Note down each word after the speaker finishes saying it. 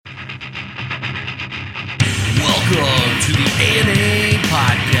to the A&A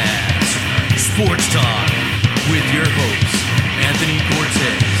Podcast, Sports Talk, with your hosts, Anthony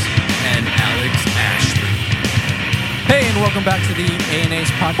Cortez and Alex Ashley. Hey, and welcome back to the A&A's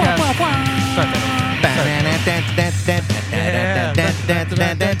podcast.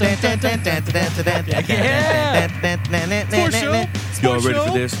 Start Y'all ready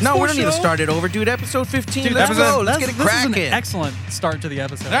for this? No, we don't need to start it over, dude. Episode 15. Dude, Let's go. Let's get it This is cracking. an excellent start to the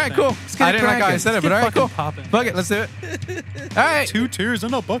episode. All right, cool. Let's get I it didn't like how I cracking. said it, Let's but get all right, cool. fucking popping. Fuck it, let's do it. All right. 2 tears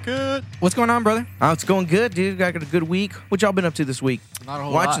in a bucket. What's going on, brother? Oh, it's going good, dude. I got a good week. What y'all been up to this week? Not a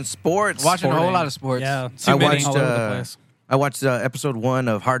whole Watching lot. sports. Watching a whole Sporting. lot of sports. Yeah. I Too many watched, all over the place. I watched episode 1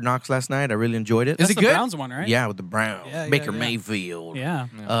 of Hard Knocks last night. I really enjoyed it. Is That's it the good? Browns one, right? Yeah, with the Browns. Yeah, Baker yeah. Mayfield. Yeah.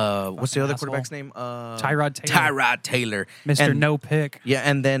 What's the other asshole. quarterback's name? Tyrod Taylor. Tyrod Taylor. Mr. And- No Pick. Yeah,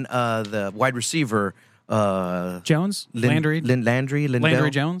 and then the wide receiver, Jones? Landry? Lindell?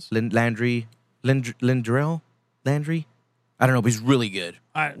 Jones? Lindrell? Landry? I don't know, but he's really good.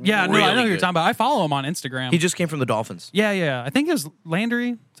 I know Really who you're good. talking about. I follow him on Instagram. He just came from the Dolphins. Yeah. I think it was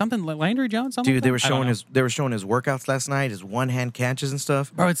Landry Jones, something Dude, like they that? were I don't showing know. they were showing his workouts last night, his one-hand catches and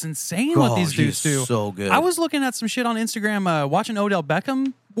stuff. Bro, it's insane what Oh, these dudes he's do. so good. I was looking at some shit on Instagram, watching Odell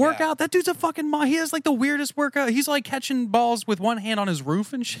Beckham workout. That dude's a fucking he has like the weirdest workout. He's like catching balls with one hand on his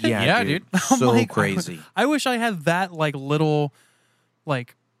roof and shit. Yeah, dude. I'm So like, crazy. I wish I had that like little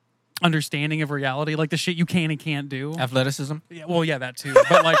like understanding of reality, like the shit you can and can't do. Athleticism. Yeah, well, yeah, that too.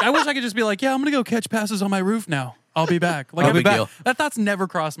 But like, I wish I could just be like, yeah, I'm gonna go catch passes on my roof now. I'll be back. Like, No I'll be big back. deal. That thoughts never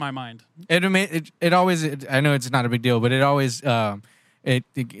crossed my mind. It always. I know it's not a big deal, but it always.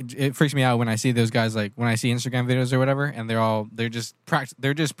 It freaks me out when I see those guys, like when I see Instagram videos or whatever, and they're just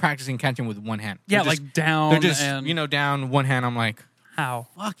practicing catching with one hand. Yeah, They're just- like down. they're just and down one hand. I'm like, how?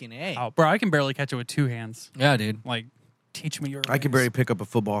 fucking A. Oh, bro, I can barely catch it with 2 hands. Yeah, dude. Like, teach me your. I could ways. barely pick up a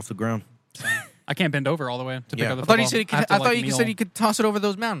football off the ground. I can't bend over all the way to pick Yeah. up the I thought you football. said you could. have to, I like, thought you kneel. said you could toss it over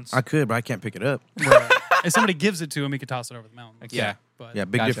those mountains. I could, but I can't pick it up. If somebody gives it to him, he could toss it over the mountain. Yeah. But Yeah,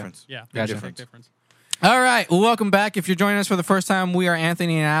 big Gotcha. difference. yeah, Gotcha. big difference. All right, well, welcome back. If you're joining us for the first time, we are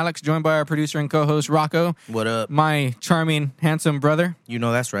Anthony and Alex, joined by our producer and co-host Rocco, What up? my charming, handsome brother. You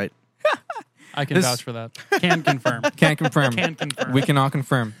know that's right. I can This- vouch for that. Can confirm. Can't confirm. Can confirm. We can all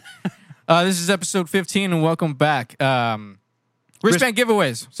confirm. This is episode 15, and welcome back. Wristband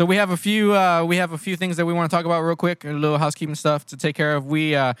giveaways. So we have a few things that we want to talk about real quick, a little housekeeping stuff to take care of.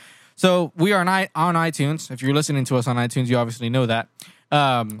 So we are on iTunes. If you're listening to us on iTunes, you obviously know that.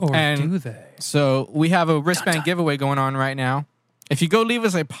 Or and do they? So we have a wristband giveaway going on right now. If you go leave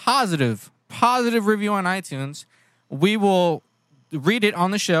us a positive review on iTunes, we will read it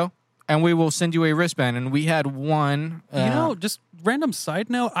on the show and we will send you a wristband. And we had one. Just random side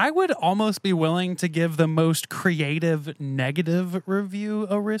note, I would almost be willing to give the most creative negative review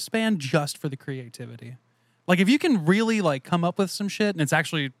a wristband just for the creativity. Like if you can really like come up with some shit and it's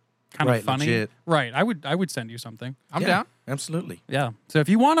actually kind of Right, funny. legit. Right. I would send you something. I'm Yeah, down. Absolutely. Yeah. So if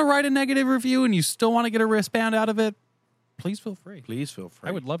you want to write a negative review and you still want to get a wristband out of it, please feel free. Please feel free.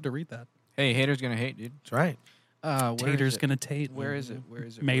 I would love to read that. Hey, haters gonna hate, dude. That's right. Where Tater's is it? gonna tate. Where is it? Where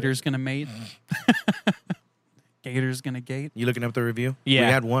is it? Mater's gonna mate. Gator's gonna gate. You looking up the review? Yeah.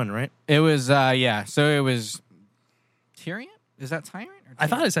 We had one, right? It was yeah. So it was Tyrant. Is that Tyrant? Or I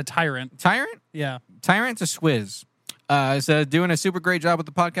thought it said tyrant. Tyrant. Yeah. Tyrant to Swizz. It said doing a super great job with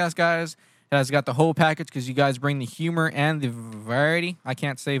the podcast, guys. It has got the whole package because you guys bring the humor and the variety. I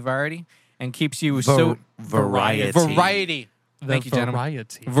can't say variety, and keeps you so variety. variety. Thank you, gentlemen.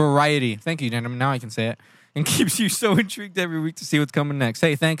 Variety. Variety. Thank you, gentlemen. Now I can say it. And keeps you so intrigued every week to see what's coming next.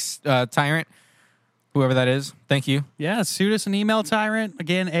 Hey, thanks, Tyrant. Whoever that is. Thank you. Yeah, shoot us an email, Tyrant.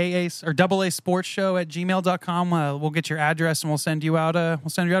 Again, AA or AA Sports Show at gmail.com. We'll get your address and we'll send you out a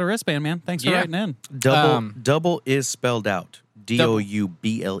wristband, man. Thanks for Yeah. writing in. Double is spelled out.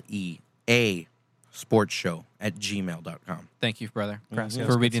 DOUBLEA sports show at gmail.com. Thank you, brother, Gracias,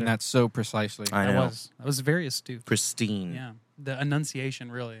 for good reading sir. that so precisely. I That know. was very astute. Pristine. Yeah. The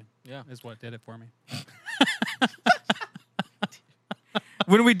enunciation really Yeah. is what did it for me.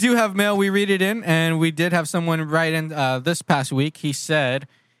 When we do have mail, we read it in, and we did have someone write in this past week. He said,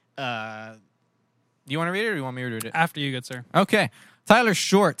 do you want to read it or do you want me to read it? After you, good sir. Okay. Tyler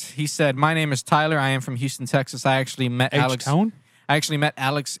Short, he said, my name is Tyler. I am from Houston, Texas. I actually met Alex. H-Town? I actually met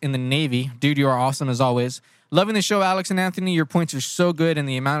Alex in the Navy. Dude, you are awesome as always. Loving the show, Alex and Anthony. Your points are so good, and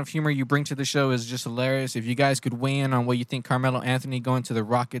the amount of humor you bring to the show is just hilarious. If you guys could weigh in on what you think Carmelo Anthony going to the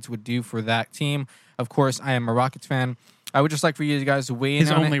Rockets would do for that team. Of course, I am a Rockets fan. I would just like for you guys to weigh in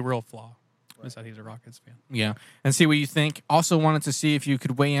His on only it. real flaw is that he's a Rockets fan. Yeah, and see what you think. Also wanted to see if you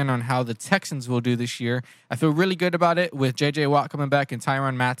could weigh in on how the Texans will do this year. I feel really good about it with J.J. Watt coming back and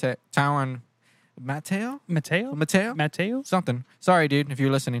Tyron Mateo? Mateo? Mateo? Mateo? Something. Sorry, dude, if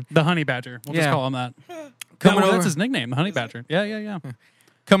you're listening. The Honey Badger. We'll just Yeah. call him that. Coming That's over- his nickname, the Honey Badger. Yeah.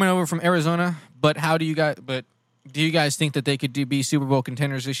 Coming over from Arizona, but do you guys think that they could be Super Bowl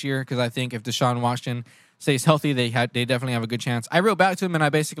contenders this year? Because I think if Deshaun Watson stays healthy, they definitely have a good chance. I wrote back to him and I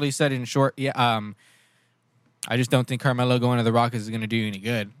basically said in short, I just don't think Carmelo going to the Rockets is going to do you any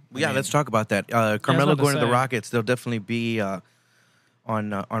good. Yeah, I mean, let's talk about that. Carmelo about to going to the say. Rockets, they'll definitely be on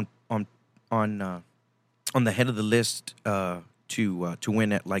the head of the list to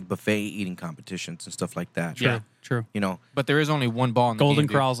win at like buffet eating competitions and stuff like that. True. You know, But there is only one ball in the Golden game,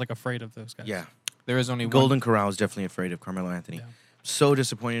 dude. Corral's like afraid of those guys. yeah. There is only Golden Corral is definitely afraid of Carmelo Anthony. Yeah. So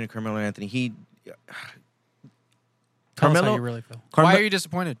disappointed in Carmelo Anthony. Tell us how Carmelo- you really feel. one. Why Carme- are you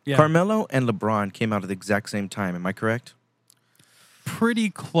disappointed? Yeah. Carmelo and LeBron came out at the exact same time. Am I correct? Pretty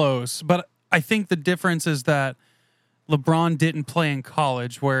close, but I think the difference is that LeBron didn't play in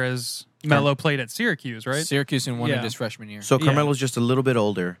college, whereas Melo played at Syracuse, right? Syracuse and won Yeah. it his freshman year. So Yeah. Carmelo's just a little bit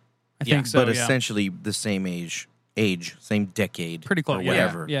older, I Yeah, think so. but yeah. essentially the same age, same decade, Pretty close. or Yeah.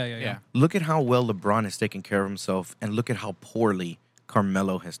 whatever. Yeah. Look at how well LeBron has taken care of himself, and look at how poorly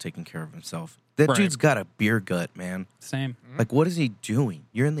Carmelo has taken care of himself. That Right. dude's got a beer gut, man. Same. Like, what is he doing?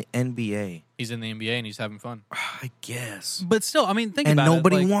 You're in the NBA. He's in the NBA and he's having fun. I guess. But still, I mean, think And about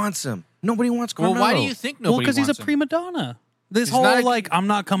nobody it. like- wants him. Nobody wants Well, Carmelo. why do you think Well, nobody because he's a wants him? prima donna. This He's whole not a- like I'm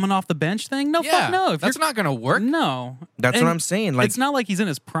not coming off the bench thing. No, Yeah, fuck no. If that's you're- not going to work. No, That's And what I'm saying. Like, it's not like he's in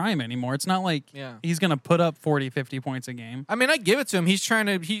his prime anymore. It's not like Yeah. he's gonna put up 40, 50 points a game. I mean, I give it to him. He's trying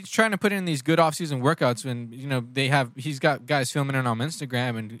to put in these good offseason workouts, and he's got guys filming it on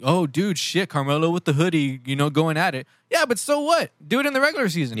Instagram, and oh, dude, shit, Carmelo with the hoodie, going at it. Yeah, but so what? Do it in the regular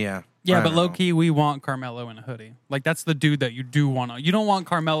season. yeah. Yeah, I but don't low know. key, we want Carmelo in a hoodie. Like that's the dude that you do want to. You don't want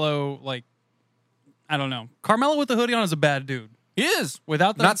Carmelo like, I don't know. Carmelo with the hoodie on is a bad dude. He is.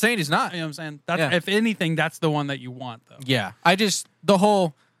 Without the, Not saying he's not. you know what I'm saying? That's Yeah. if anything, that's the one that you want though. Yeah, I just the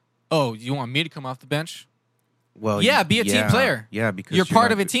whole. Oh, you want me to come off the bench? Well, Yeah, be a team player. Yeah, because You're part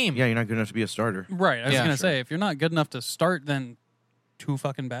not of a good- team. Yeah, you're not good enough to be a starter. Right. I was Yeah, gonna sure. say if you're not good enough to start, then too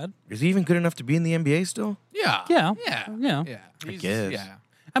fucking bad. Is he even good enough to be in the NBA still? Yeah. Yeah. Yeah. Yeah. Yeah. I He's- guess. Yeah.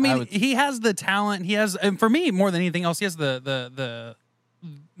 I mean, would- he has the talent. He has, and for me, more than anything else, he has the He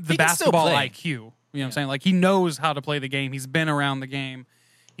can still basketball play. IQ. You know what I'm saying? Like he knows how to play the game. He's been around the game.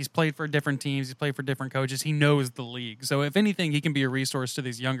 He's played for different teams. He's played for different coaches. He knows the league. So if anything, he can be a resource to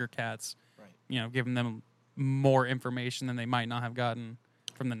these younger cats. Right. Giving them more information than they might not have gotten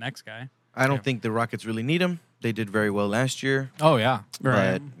from the next guy. I don't think the Rockets really need him. They did very well last year. Oh yeah.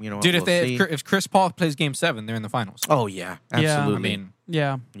 But, Dude, we'll see. if Chris Paul plays Game 7, they're in the finals. Oh, yeah. Yeah. Absolutely. I mean,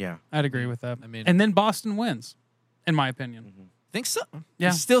 Yeah, yeah. I'd agree with that. I mean- and then Boston wins, in my opinion. think so. Yeah.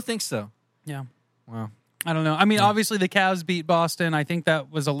 You still think so? Yeah. Wow. I don't know. I mean, obviously the Cavs beat Boston. I think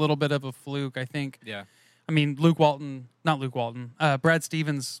that was a little bit of a fluke. I think. Yeah. I mean, Brad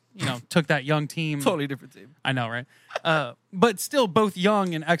Stevens, took that young team. Totally different team. I know, right? But still both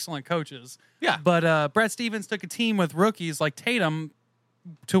young and excellent coaches. Yeah. But Brad Stevens took a team with rookies like Tatum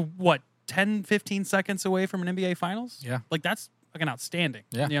to 10, 15 seconds away from an NBA Finals? Yeah. Like that's fucking outstanding.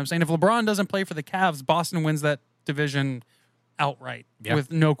 Yeah. You know what I'm saying? If LeBron doesn't play for the Cavs, Boston wins that division outright Yeah.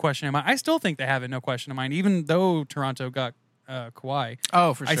 with no question in mind. I still think they have it, no question in mind, even though Toronto got Kawhi.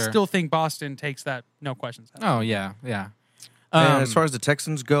 Oh, for sure. I still think Boston takes that, no questions. Oh yeah, yeah. And as far as the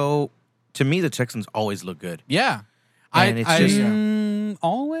Texans go, to me, the Texans always look good. Yeah. And it's just-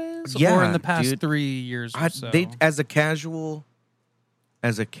 Always? Yeah, or in the past dude. 3 years or so?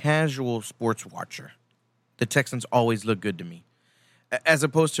 As a casual sports watcher, the Texans always look good to me, as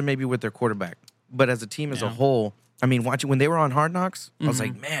opposed to maybe with their quarterback. But as a team as a Yeah. whole, I mean, watching when they were on Hard Knocks, I was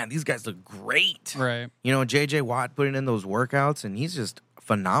like, man, these guys look great. Right. JJ Watt putting in those workouts, and he's just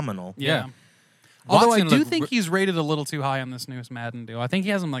phenomenal. Yeah. Yeah. Although Watson I do looked think he's rated a little too high on this newest Madden deal. I think he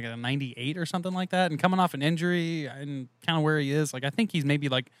has him like a 98 or something like that. And coming off an injury and kind of where he is, like I think he's maybe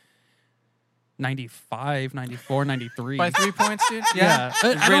like 95, 94, 93. by 3 points, dude. Yeah. He's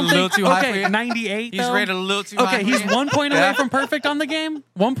rated a little too high okay, for you. 98 He's though? rated a little too high. Okay, for he's you. 1 point Yeah. away from perfect on the game.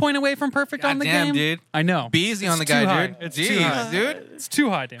 1 point away from perfect on the Goddamn, game. dude. I know. Be easy on the It's guy, too high. dude. It's Jeez, too high. dude. It's too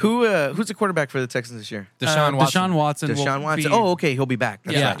high, damn. Who's the quarterback for the Texans this year? Deshaun Watson. Deshaun Watson. Deshaun will Watson. Be, Oh, okay, he'll be back.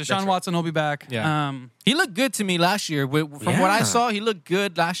 That's yeah, right. That's Deshaun right. Watson will be back. Yeah. He looked good to me last year. From what I Yeah. saw, he looked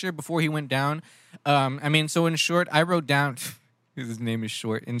good last year before he went down. I mean, so in short, I wrote down. His name is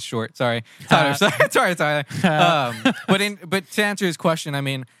Short. In short, sorry, Tyler. Sorry, Tyler. But to answer his question, I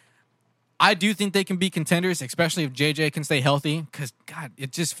mean, I do think they can be contenders, especially if JJ can stay healthy. Because God,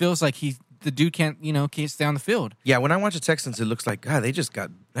 it just feels like the dude can't stay on the field. Yeah, when I watch the Texans, it looks like, God,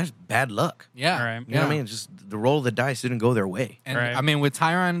 that's bad luck. Yeah. All right. You know what I mean? Just the roll of the dice didn't go their way. And Right. I mean, with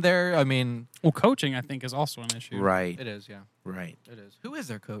Tyron there, I mean, Well, coaching, I think, is also an issue. Right. it is, yeah. Right. It is. Who is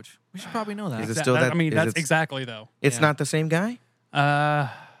their coach? We should probably know that. Is it still that? I mean, is that's it- exactly, though. It's Yeah. not the same guy?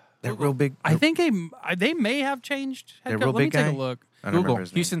 That real big. I think they may have changed head They're coach. real Let me big take guy? a look. I don't Google remember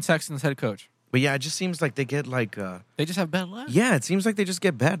his name. Houston Texans head coach. But yeah, it just seems like they get like. They just have bad luck. Yeah, it seems like they just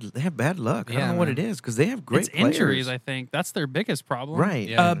get bad. They have bad luck. I Yeah, don't know what man. it is because they have great It's injuries, players. I think. That's their biggest problem. Right.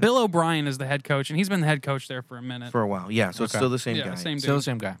 Yeah. Bill O'Brien is the head coach, and he's been the head coach there for a minute. For a while. Yeah, so it's Okay. still the same yeah, guy. same Still the dude.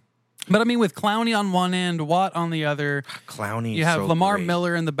 same guy. But I mean, with Clowney on one end, Watt on the other, Clowney. you have so Lamar great.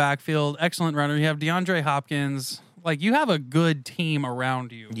 Miller in the backfield, excellent runner. You have DeAndre Hopkins. Like, you have a good team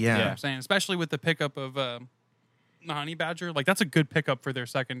around you. Yeah. You know what I'm saying? Especially with the pickup of the Honey Badger. Like, that's a good pickup for their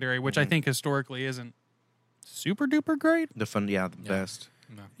secondary, which Mm-hmm. I think historically isn't super duper great. The best.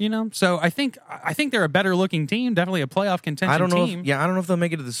 You know, so I think they're a better looking team, definitely a playoff contention I don't know. team. I don't know if they'll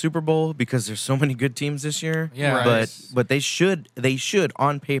make it to the Super Bowl because there's so many good teams this year. Yeah. Right. but they should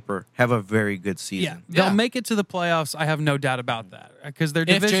on paper have a very good Yeah, season. they'll Yeah. make it to the playoffs. I have no doubt about that because their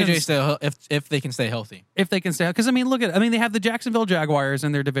If division, if they can stay healthy. if they can stay. Because I mean, they have the Jacksonville Jaguars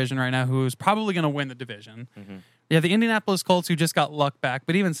in their division right now, who's probably going to win the division. You have the Indianapolis Colts, who just got luck back,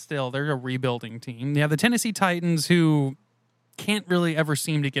 but even still, they're a rebuilding team. You have the Tennessee Titans, who can't really ever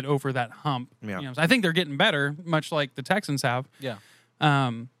seem to get over that hump. Yeah. You know, so I think they're getting better, much like the Texans have. Yeah.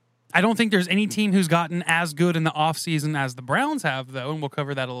 I don't think there's any team who's gotten as good in the offseason as the Browns have, though, and we'll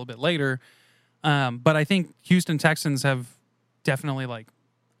cover that a little bit later. But I think Houston Texans have definitely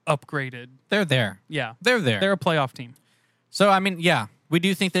upgraded. They're there. Yeah, They're there. they're a playoff team. So I mean, yeah, we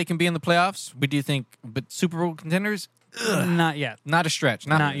do think they can be in the playoffs. We do think, but Super Bowl contenders, Not yet. not a stretch.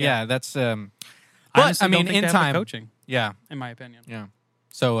 Not yet. Yeah, that's. I But honestly I mean, don't think in they have the time, coaching, yeah, in my opinion. yeah.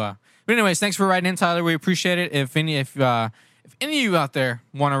 So, but anyways, thanks for writing in, Tyler. We appreciate it. If any of you out there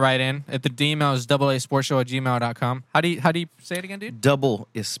want to write in, if the email is aasportshow@gmail.com. How do you say it again, dude? Double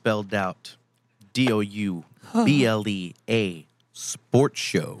is spelled out DOUBLEA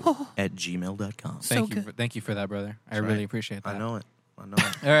sportshow@gmail.com. Thank you for that, brother. I That's really right. appreciate that. I know it.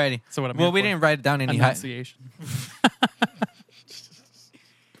 Alrighty. So what I'm Well, here we for. didn't write it down any. Enunciation.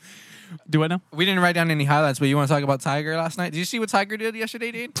 Do I know? We didn't write down any highlights, but you want to talk about Tiger last night? Did you see what Tiger did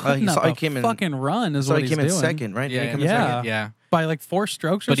yesterday, dude? He Not saw he the came in. fucking run is So what he he's came in doing. second, right? Did he come in yeah. second? Yeah. By 4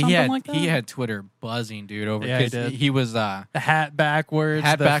 strokes or But something he had like that. he had Twitter buzzing, dude. Over Yeah, he 'cause did. he was the hat backwards,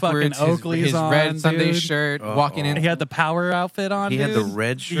 hat the backwards, fucking Oakley's his on, red Sunday dude. shirt, Uh-oh. walking in. He had the power outfit on. He had the dude.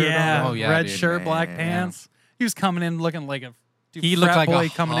 red shirt Yeah, on. Oh, yeah, red dude. shirt, black Man. pants. He was coming in looking like a dude, He looked frat like boy a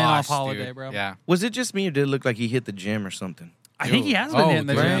coming in off hoss, holiday, dude. bro. Yeah. Was it just me or did it look like he hit the gym or something? I think he has been Oh, hitting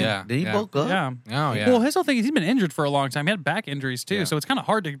the dude, gym. yeah. Did he bulk up? Yeah. Oh yeah. Well, his whole thing is he's been injured for a long time. He had back injuries too, Yeah. so it's kind of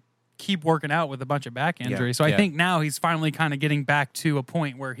hard to keep working out with a bunch of back injuries. So I Yeah. think now he's finally kind of getting back to a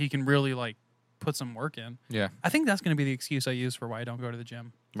point where he can really put some work in. yeah. I think that's going to be the excuse I use for why I don't go to the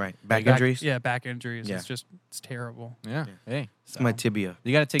gym. Right. Back injuries? Yeah, back injuries. Yeah. It's terrible. Yeah. Hey, It's my tibia.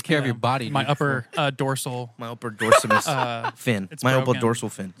 you got to take care of Yeah. your body. My dude, upper dorsal. My upper dorsimus fin. it's My upper broken. dorsal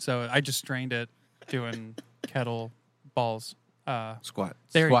fin. So I just strained it doing kettle balls. Squat.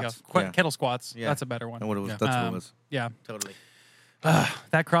 There Squats. you go. Yeah. Kettle squats. Yeah. That's a better one. That's what it was. Yeah. That's what it was. Yeah. Totally.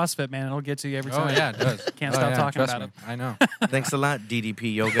 That CrossFit, man, it'll get to you every Oh time. yeah, it does. Can't Oh, stop yeah, talking trust about me. I know. Thanks a lot,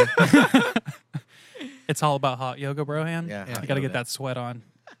 DDP Yoga. It's all about hot yoga, Brohan. Yeah, You hot got to get yoga. that sweat on.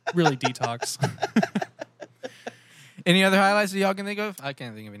 Really detox. Any other highlights that y'all can think of? I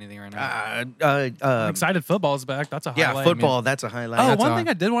can't think of anything right now. I'm excited football's back. That's a yeah, highlight. football. That's a highlight. Oh, That's one all. thing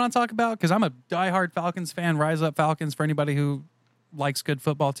I did want to talk about, because I'm a diehard Falcons fan, Rise Up Falcons for anybody who likes good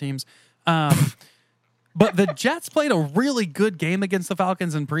football teams. But the Jets played a really good game against the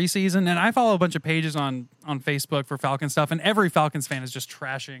Falcons in preseason, and I follow a bunch of pages on Facebook for Falcon stuff, and every Falcons fan is just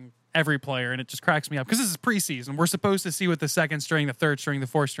trashing every player, and it just cracks me up because this is preseason. We're supposed to see what the second string, the third string, the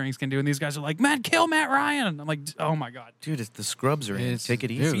fourth strings can do, and these guys are like, "Man, kill Matt Ryan." I'm like, "Oh my god." Dude, it's the scrubs are in. It's- Take it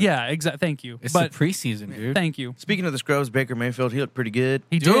dude. easy. Yeah, exactly. Thank you. It's but the preseason, dude. thank you. Speaking of the scrubs, Baker Mayfield, he looked pretty good.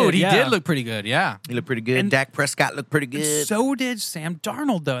 He Dude, he yeah. did look pretty good. Yeah. He looked pretty good. And- Dak Prescott looked pretty good. So did Sam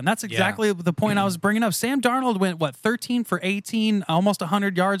Darnold, though. And that's exactly the point I was bringing up. Sam Darnold went, 13 for 18, almost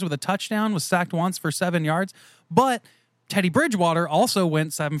 100 yards with a touchdown, was sacked once for 7 yards. But Teddy Bridgewater also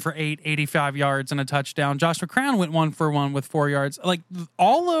went 7 for 8, 85 yards and a touchdown. Josh McCown went 1 for 1 with 4 yards. Like,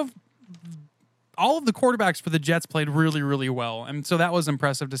 all of the quarterbacks for the Jets played really, really well. And so that was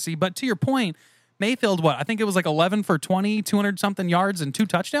impressive to see. But to your point, Mayfield, what? I think it was like 11 for 20, 200-something yards and 2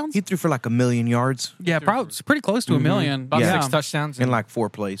 touchdowns? He threw for like 1,000,000 yards Yeah, probably it's pretty close to a million. About Yeah. 6 touchdowns. in like 4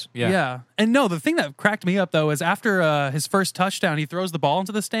 plays. yeah. And no, the thing that cracked me up, though, is after his first touchdown, he throws the ball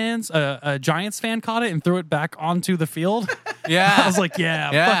into the stands. A Giants fan caught it and threw it back onto the field. Yeah. I was like,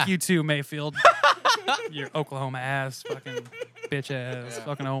 yeah, Yeah. fuck you too, Mayfield. Your Oklahoma ass, fucking bitch ass,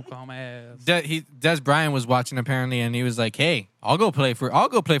 fucking Oklahoma ass. Des Bryant was watching apparently, and he was like, "Hey, I'll go play for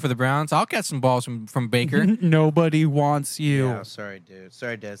the Browns. I'll catch some balls from Baker." Nobody wants you. Yeah, sorry, dude.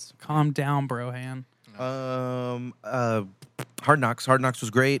 Sorry, Des. Calm down, Brohan. Hard Knocks. Hard Knocks was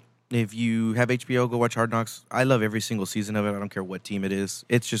great. If you have HBO, go watch Hard Knocks. I love every single season of it. I don't care what team it is.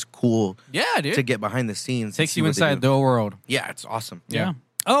 It's just cool Yeah, dude. to get behind the scenes. and Takes see you what they inside do. the world. Yeah, it's awesome. Yeah.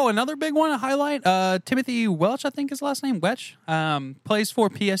 Oh, another big one to highlight. Timothy Welch, I think his last name, Welch, plays for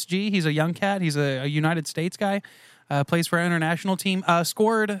PSG. He's a young cat. He's a United States guy. Plays for our international team.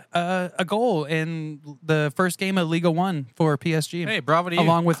 Scored a goal in the first game of Liga 1 for PSG. Hey, bravo to you.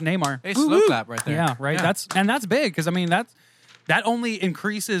 Along with Neymar. Hey, slow clap right there. Yeah, right. Yeah. That's big because I mean that only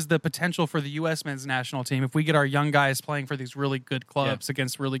increases the potential for the U.S. men's national team if we get our young guys playing for these really good clubs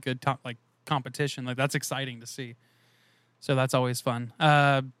against really good competition. Like that's exciting to see. So that's always fun.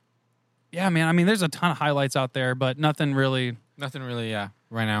 Yeah, man. I mean, there's a ton of highlights out there, but nothing really.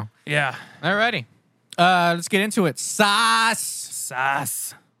 right now. Yeah, Alrighty. Let's get into it. Sass.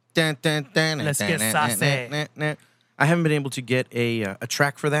 Let's get saucy. I haven't been able to get a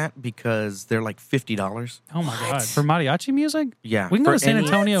track for that because they're like $50. Oh my god! For mariachi music, Yeah, we can go for to San any-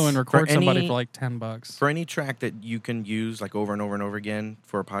 Antonio and record for somebody any- for like $10. For any track that you can use like over and over and over again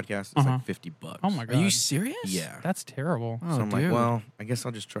for a podcast, it's like $50. Oh my god! Are you serious? Yeah. That's terrible. Oh, So I'm dude. like, well, I guess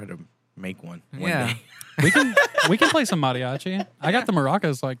I'll just try to make one. Yeah. Day. We can play some mariachi. I got the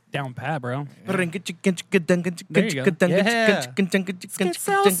maracas like down pat, bro. There you go.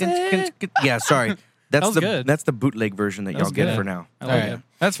 Yeah, sorry. That's was the good. that's the bootleg version that was y'all get good. for now. I All like right. it.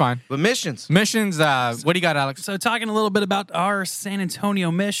 That's fine. But missions. Missions. What do you got, Alex? So talking a little bit about our San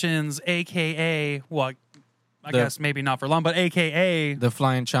Antonio missions, aka I guess maybe not for long, but aka The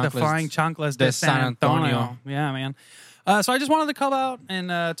Flying Chanclas. the Flying Chanclas de de San Antonio. Antonio. Yeah, man. So I just wanted to come out and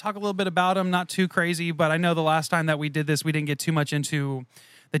talk a little bit about them. Not too crazy, but I know the last time that we did this, we didn't get too much into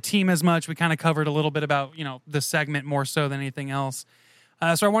the team as much. We kind of covered a little bit about the segment more so than anything else.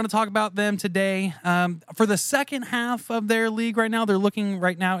 So I want to talk about them today. For the second half of their league right now, they're looking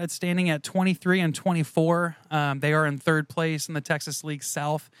right now at standing at 23-24. They are in third place in the Texas League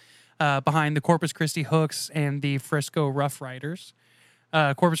South, behind the Corpus Christi Hooks and the Frisco Rough Riders.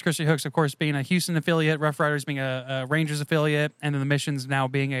 Corpus Christi Hooks, of course, being a Houston affiliate, Rough Riders being a Rangers affiliate, and then the Missions now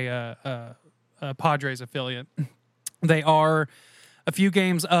being a Padres affiliate. They are a few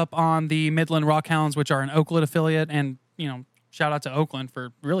games up on the Midland Rockhounds, which are an Oakland affiliate, and shout out to Oakland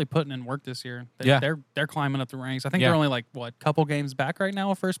for really putting in work this year. They're climbing up the ranks. I think they're only like couple games back right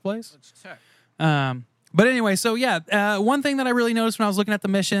now of first place. But anyway, so one thing that I really noticed when I was looking at the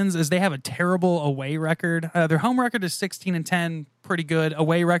missions is they have a terrible away record. Their home record is 16-10, pretty good.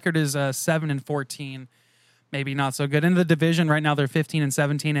 Away record is 7-14, maybe not so good. In the division right now, they're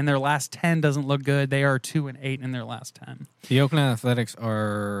 15-17, and their last 10 doesn't look good. They are 2-8 in their last 10. The Oakland Athletics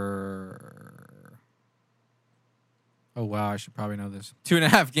are. Oh wow, I should probably know this.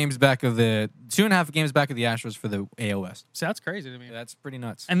 2.5 games back of the Astros for the AOS. So that's crazy to me. That's pretty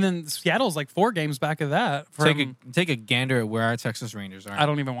nuts. And then Seattle's like 4 games back of that. Take a gander at where our Texas Rangers are. I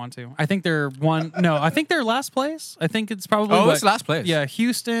don't even want to. I think they're one. No, I think they're last place. I think it's probably. It's last place. Yeah,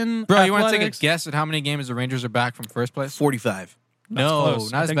 Houston. Bro, you want to take Athletics. a guess at how many games the Rangers are back from first place? 45. No,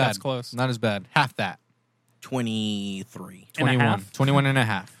 close. I not as think bad. that's close. Not as bad. Half that. 23. And a 21. half? 21 and a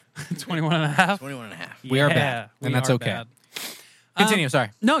half. 21 and a half. 21 and a half. We are bad, and that's okay. bad. Continue, sorry.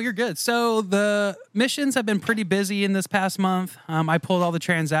 No, you're good. So the missions have been pretty busy in this past month. I pulled all the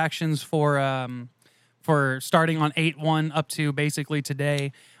transactions for starting on 8/1 up to basically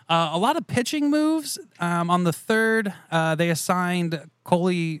today. A lot of pitching moves. On the 3rd, they assigned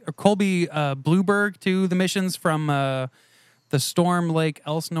Colby Blueberg to the missions from the Storm Lake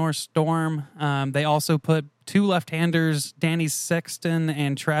Elsinore Storm. They also put 2 left-handers, Danny Sexton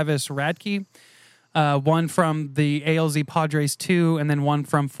and Travis Radke. One from the ALZ Padres 2, and then one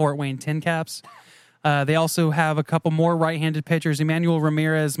from Fort Wayne Tin Caps. They also have a couple more right-handed pitchers, Emmanuel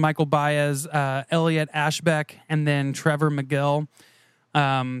Ramirez, Michael Baez, Elliot Ashbeck, and then Trevor McGill.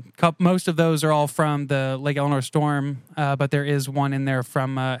 Most of those are all from the Lake Elsinore Storm, but there is one in there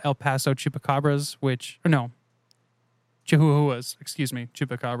from El Paso Chupacabras, Chihuahuas,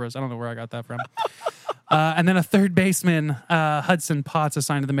 Chupacabras. I don't know where I got that from. And then a third baseman, Hudson Potts,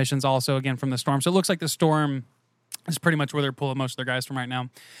 assigned to the missions, also again from the Storm. So it looks like the Storm is pretty much where they're pulling most of their guys from right now.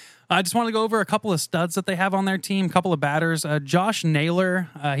 I just want to go over a couple of studs that they have on their team, a couple of batters. Josh Naylor,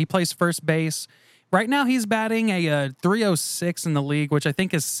 he plays first base. Right now, he's batting a 306 in the league, which I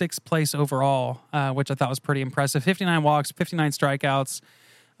think is 6th place overall, which I thought was pretty impressive. 59 walks, 59 strikeouts,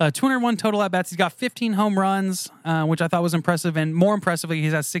 201 total at bats. He's got 15 home runs, which I thought was impressive. And more impressively, he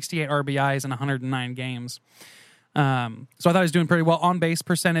has 68 RBIs in 109 games. So I thought he was doing pretty well. On base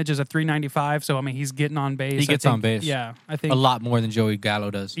percentage is a 395. So, I mean, he's getting on base. He gets on base. Yeah, I think a lot more than Joey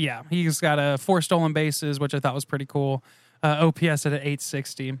Gallo does. Yeah, he's got 4 stolen bases, which I thought was pretty cool. OPS at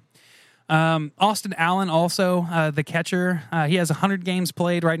 860. Austin Allen also, the catcher. He has 100 games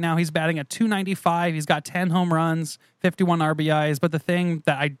played right now. He's batting at 295. He's got 10 home runs, 51 RBIs. But the thing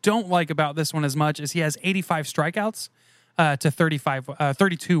that I don't like about this one as much is he has 85 strikeouts to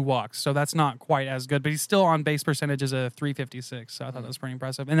 32 walks. So that's not quite as good. But he's still on base percentage as a 356. So I thought that was pretty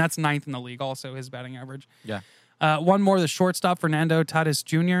impressive. And that's 9th in the league also, his batting average. Yeah. One more, the shortstop, Fernando Tatis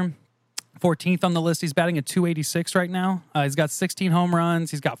Jr., 14th on the list. He's batting at 286 right now. He's got 16 home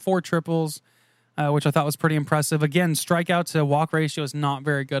runs. He's got 4 triples, which I thought was pretty impressive. Again, strikeout to walk ratio is not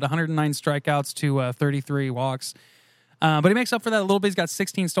very good. 109 strikeouts to 33 walks. But he makes up for that a little bit. He's got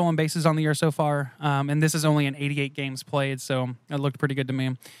 16 stolen bases on the year so far. And this is only in 88 games played, so it looked pretty good to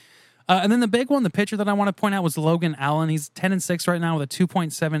me. And then the big one, the pitcher that I want to point out was Logan Allen. He's 10-6 right now with a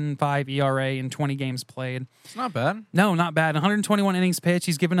 2.75 ERA in 20 games played. It's not bad. No, not bad. 121 innings pitched.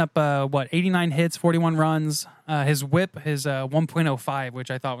 He's given up 89 hits, 41 runs. His WHIP is 1.05, which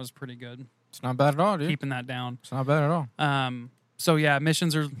I thought was pretty good. It's not bad at all, dude. Keeping that down. It's not bad at all. So yeah,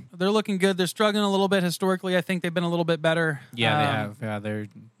 missions they're looking good. They're struggling a little bit historically. I think they've been a little bit better. Yeah, they have. Yeah, they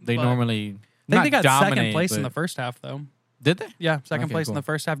but normally. I think they got dominate, second place in but- the first half though. Did they? Yeah, second Okay, place in cool. the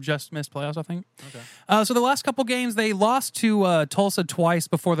first half. Just missed playoffs, I think. Okay. So the last couple games, they lost to Tulsa twice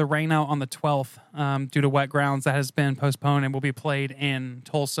before the rainout on the 12th due to wet grounds. That has been postponed and will be played in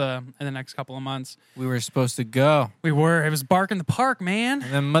Tulsa in the next couple of months. We were supposed to go, We were. It was bark in the park, man.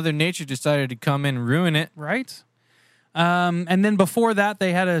 and then Mother Nature decided to come in and ruin it. Right? And then before that,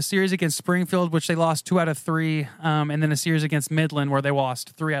 they had a series against Springfield, which they lost 2 out of 3, and then a series against Midland where they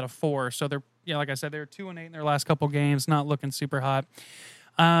lost 3 out of 4. So they're, like I said, they're 2-8 in their last couple games, not looking super hot.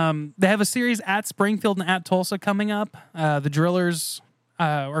 They have a series at Springfield and at Tulsa coming up. The Drillers,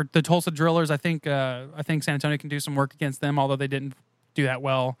 or the Tulsa Drillers, I think San Antonio can do some work against them, although they didn't do that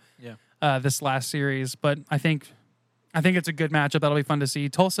well this last series. But I think it's a good matchup. That'll be fun to see.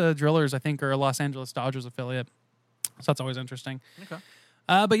 Tulsa Drillers, I think, are a Los Angeles Dodgers affiliate. So that's always interesting. Okay.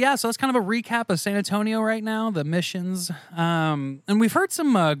 But yeah, so that's kind of a recap of San Antonio right now, the missions. And we've heard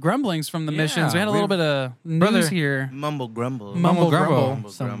some grumblings from the missions. We had a little bit of news here. Mumble grumble. Mumble grumble. Mumble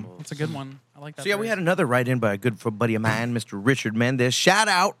Some- grumble. That's a good one. I like that. So yeah, we phrase. had another write-in by a good buddy of mine, Mr. Richard Mendez. Shout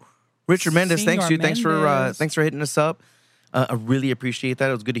out, Richard Mendez. Thanks Senor you. Thanks Mendez. for hitting us up. I really appreciate that.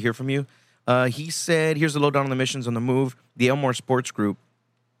 It was good to hear from you. He said, "Here's the lowdown on the missions on the move. The Elmore Sports Group,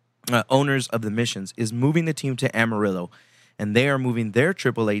 owners of the missions, is moving the team to Amarillo, and they are moving their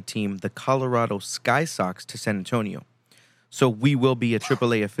AAA team, the Colorado Sky Sox, to San Antonio. So we will be a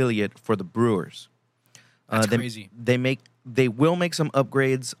AAA affiliate for the Brewers. That's they, crazy. They will make some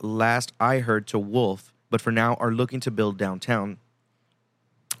upgrades, last I heard, to Wolf, but for now are looking to build downtown.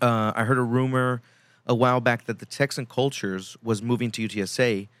 I heard a rumor a while back that the Texan Cultures was moving to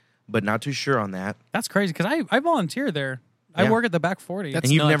UTSA, but not too sure on that. That's crazy because I volunteer there. I Yeah. work at the back 40. That's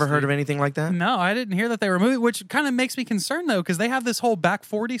And you've nuts, never heard dude. of anything like that? No, I didn't hear that they were moving, which kind of makes me concerned though, because they have this whole back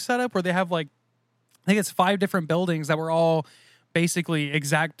 40 setup where they have I think it's 5 different buildings that were all basically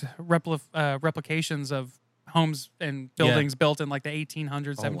exact replications of homes and buildings built in the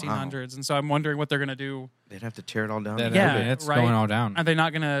 1800s, Oh, wow. 1700s. And so I'm wondering what they're going to do. They'd have to tear it all down. Yeah, it's right. going all down. Are they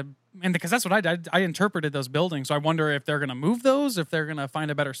not going to? And because that's what I did, I interpreted those buildings. So I wonder if they're going to move those, if they're going to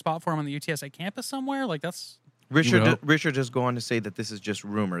find a better spot for them on the UTSA campus somewhere. That's Richard just go on to say that this is just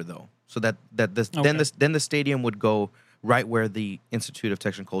rumor, though. So then the stadium would go right where the Institute of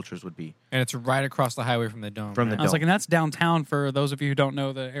Texan Cultures would be. And it's right across the highway from the dome. From the right? I was dome. like, and that's downtown for those of you who don't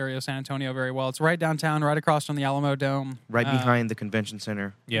know the area of San Antonio very well. It's right downtown, right across from the Alamo Dome. Right behind the convention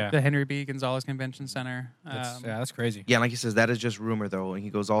center. Yeah. The Henry B. Gonzalez Convention Center. That's crazy. Yeah, like he says, that is just rumor, though. And he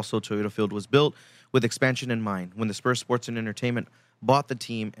goes, also, Toyota Field was built with expansion in mind. When the Spurs Sports and Entertainment bought the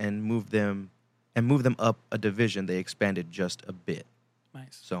team and moved them up a division, they expanded just a bit.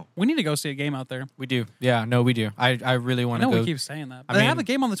 Nice. So We need to go see a game out there. We do. Yeah, no, we do. I really I want to know go. we keep saying that. I They have mean- a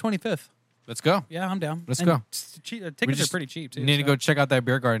game on the 25th. Let's go. Yeah, I'm down. Let's And go. Tickets are pretty cheap, too. You need to so- go check out that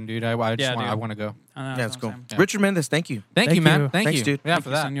beer garden, dude. I Yeah, dude. want to go. I know, yeah, that's it's what cool. I'm saying. Richard Mendez, thank you. Thank you, man. you. Thank Thanks, you. dude. Yeah, Thank for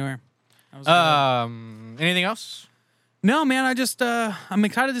you, that. senor. That was good. Anything else? No, man, I just I'm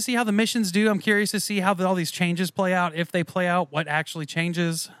excited to see how the missions do. I'm curious to see how all these changes play out. If they play out, what actually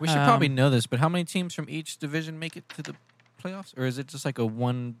changes. We should probably know this, but how many teams from each division make it to the playoffs, or is it just like a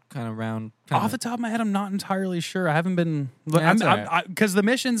one kind of round? Off the top of my head, I'm not entirely sure. I haven't been Yeah, because the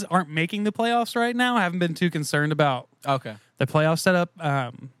missions aren't making the playoffs right now. I haven't been too concerned about Okay. the playoff setup.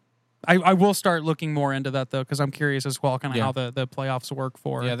 I will start looking more into that though, because I'm curious as well, kind of Yeah. how the playoffs work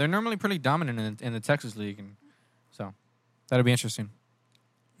for. Yeah, they're normally pretty dominant in the Texas League, and so that'll be interesting.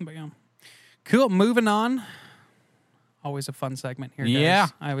 But yeah. Cool. Moving on. Always a fun segment here, guys. Yeah.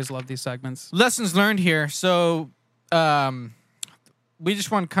 I always love these segments. Lessons learned here. So, we just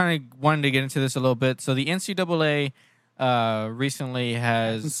wanted to get into this a little bit. So the NCAA recently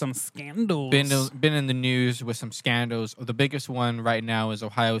has Some scandals. been in the news with some scandals. The biggest one right now is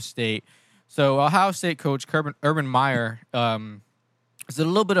Ohio State. So Ohio State coach Urban Meyer is a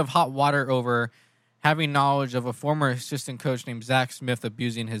little bit of hot water over having knowledge of a former assistant coach named Zach Smith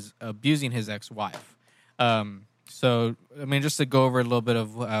abusing his ex-wife. So, I mean, just to go over a little bit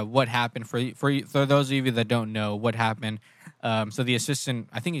of what happened for those of you that don't know what happened. So the assistant,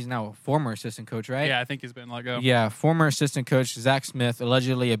 I think he's now a former assistant coach, right? Yeah, I think he's been let go. Yeah, former assistant coach Zach Smith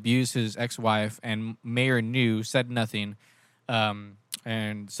allegedly abused his ex-wife, and Mayer said nothing.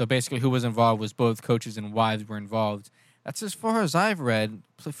 And so basically who was involved was both coaches and wives were involved. That's as far as I've read.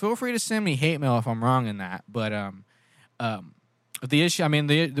 Feel free to send me hate mail if I'm wrong in that. But the issue, I mean,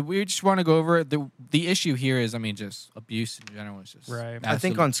 we just want to go over it. The issue here is, I mean, just abuse in general. Is just Right. I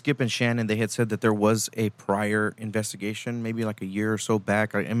think on Skip and Shannon, they had said that there was a prior investigation, maybe like a year or so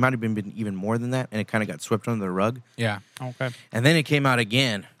back. It might have been even more than that, and it kind of got swept under the rug. Yeah. Okay. And then it came out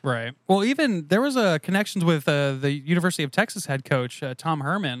again. Right. Well, even there was a connections with the University of Texas head coach Tom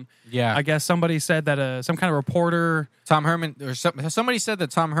Herman. Yeah. I guess somebody said that some kind of reporter. Tom Herman, or somebody said that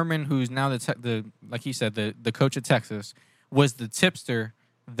Tom Herman, who's now the like he said, the coach of Texas, was the tipster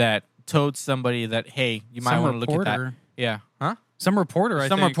that told somebody that, hey, you might Some want to look at that. reporter. Yeah. Huh? Some reporter. I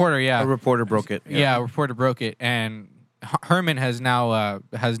Some think. reporter, yeah. A reporter broke it. Yeah, a reporter broke it, and Herman has now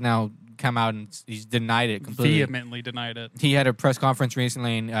come out and he's denied it completely. Vehemently denied it. He had a press conference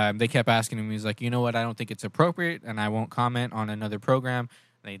recently, and they kept asking him. He's like, you know what? I don't think it's appropriate, and I won't comment on another program.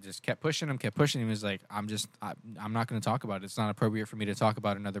 And they just kept pushing him. He was like, I'm not going to talk about it. It's not appropriate for me to talk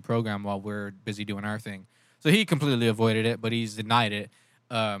about another program while we're busy doing our thing. So he completely avoided it, but he's denied it.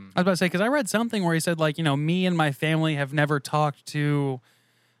 I was about to say, because I read something where he said, like, me and my family have never talked to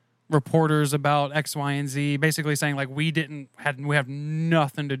reporters about X, Y, and Z, basically saying, like, we have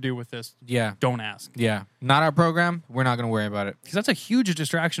nothing to do with this. Yeah. Don't ask. Yeah. Not our program. We're not going to worry about it. Because that's a huge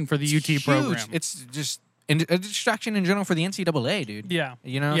distraction for the UT Huge. program. It's just a distraction in general for the NCAA, dude. Yeah.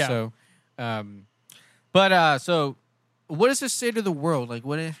 You know? Yeah. So, so what does this say to the world? Like,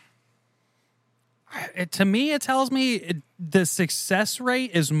 what if... To me, it tells me the success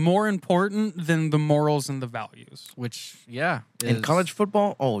rate is more important than the morals and the values. Which, yeah. In college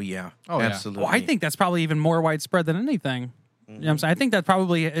football, oh yeah. Oh, yeah. Absolutely. Well, I think that's probably even more widespread than anything. You know what I'm saying? I think that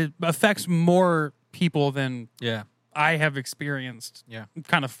probably it affects more people than Yeah. I have experienced. Yeah.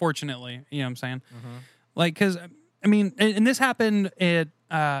 Kind of fortunately, you know what I'm saying? Like, because, I mean, and this happened at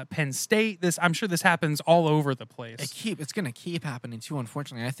Penn State. I'm sure this happens all over the place. It's going to keep happening too,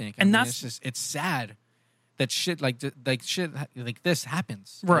 unfortunately, I think. And it's sad that shit like this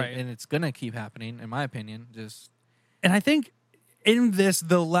happens. Right. And it's going to keep happening, in my opinion. And I think in this,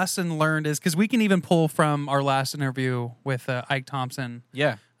 the lesson learned is, because we can even pull from our last interview with Ike Thompson.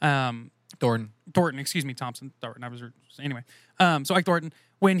 Yeah. Thornton. Thompson. Thornton. Anyway. So Ike Thornton,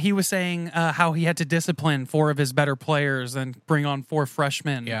 when he was saying how he had to discipline 4 of his better players and bring on 4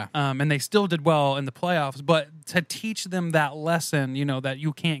 freshmen. Yeah. And they still did well in the playoffs, but to teach them that lesson, that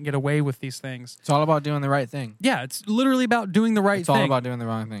you can't get away with these things. It's all about doing the right thing. Yeah, it's literally about doing the right It's thing. all about doing the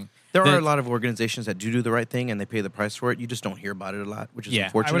wrong thing. There are a lot of organizations that do the right thing and they pay the price for it. You just don't hear about it a lot, which is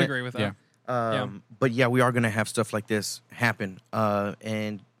unfortunate. I would agree with that. Yeah. But yeah, we are going to have stuff like this happen.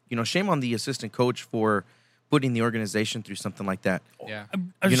 And, shame on the assistant coach for putting the organization through something like that. Yeah. A You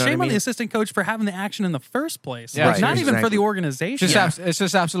know what shame I on the mean? assistant coach for having the action in the first place. Yeah, Like, not right, even for exactly. the organization. It's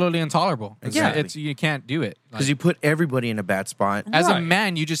just absolutely intolerable. Exactly. You can't do it. Because you put everybody in a bad spot. As a Right.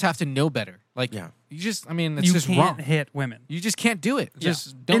 man, you just have to know better. Like, Yeah. it's you just can't wrong. hit women. You just can't do it. Yeah.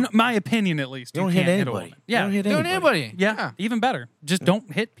 Just don't. In my opinion, at least, You don't you hit can't hit a anybody. woman. You Yeah, don't hit Don't anybody. Yeah, even better. Just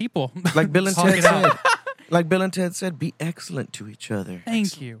don't hit people. Like Bill and Talk Ted it out. said. Like Bill and Ted said, be excellent to each other.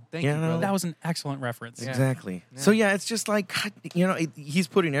 Thank you. Thank Yeah, you, no, brother. That was an excellent reference. Yeah. Exactly. Yeah. So yeah, it's just like, God, he's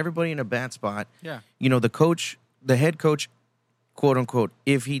putting everybody in a bad spot. Yeah. The coach, the head coach, quote unquote,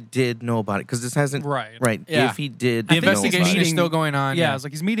 if he did know about it, because this hasn't Right. Yeah. If he did, The know about investigation it. is still going on. Yeah, it's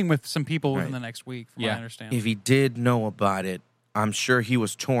like he's meeting with some people within Right. the next week, from what Yeah. I understand. If he did know about it, I'm sure he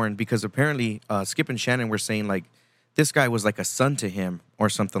was torn because apparently Skip and Shannon were saying like this guy was like a son to him or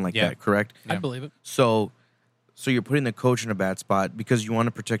something like Yeah. that. Correct? Yeah. I believe it. So you're putting the coach in a bad spot because you want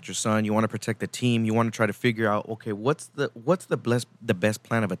to protect your son, you want to protect the team, you want to try to figure out, okay, what's the best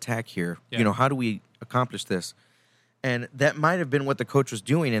plan of attack here? Yeah. You know, how do we accomplish this? And that might have been what the coach was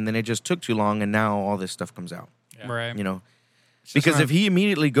doing, and then it just took too long, and now all this stuff comes out. Right. You know, just because not- if he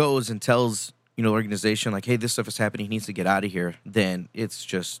immediately goes and tells the organization like, hey, this stuff is happening, he needs to get out of here, then it's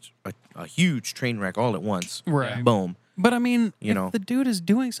just a huge train wreck all at once. Right. Boom. But I mean, You if know. the dude is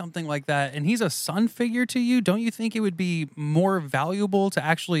doing something like that and he's a son figure to you, don't you think it would be more valuable to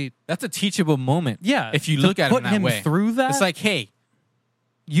actually, That's a teachable moment. yeah, If you to look at it put in that him way. through that? It's like, hey,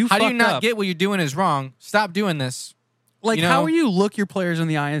 you how do you fucked not up. get what you're doing is wrong? Stop doing this. Like, you know? how are you look your players in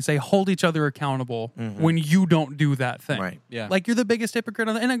the eye and say, hold each other accountable when you don't do that thing? Right. Yeah. Like, you're the biggest hypocrite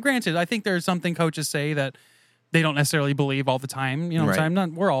on the, and granted, I think there's something coaches say that they don't necessarily believe all the time. You know what Right. I'm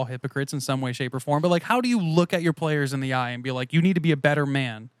saying? We're all hypocrites in some way, shape, or form. But, like, how do you look at your players in the eye and be like, you need to be a better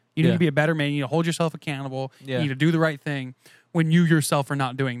man? You need Yeah. to be a better man. You need to hold yourself accountable. Yeah. You need to do the right thing when you yourself are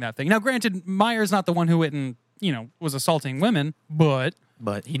not doing that thing. Now, granted, Meyer's not the one who went and, was assaulting women, but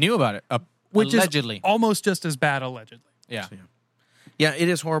But He knew about it. which Allegedly. is almost just as bad, allegedly. Yeah. yeah, it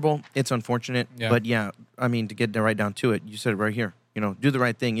is horrible. It's unfortunate. Yeah. But yeah, I mean, to get right down to it, you said it right here. Do the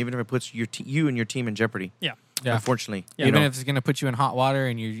right thing, even if it puts you and your team in jeopardy. Yeah. Yeah. Unfortunately, Even if it's going to put you in hot water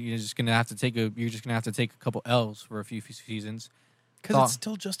and you're just going to have to take a couple L's for a few seasons. Because Thought- it's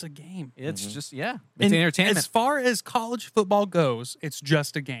still just a game. It's just it's And entertainment. As far as college football goes, it's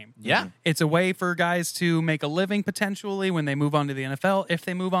just a game. Yeah. It's a way for guys to make a living potentially when they move on to the NFL, if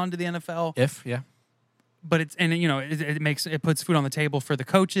they move on to the NFL. Yeah. But it puts food on the table for the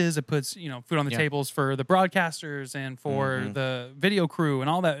coaches. It puts, food on the Yeah. tables for the broadcasters and for the video crew and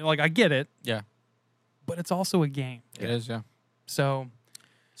all that. Like, I get it, Yeah. but it's also a game. It is, yeah. So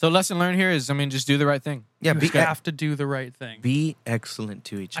So lesson learned here is, just do the right thing. yeah, you have to do the right thing. be excellent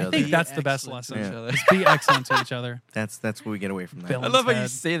to each I other. think that's the best excellent to lesson. each other. Is be excellent to each other. That's what we get away from that. Bill. I love how you Ted.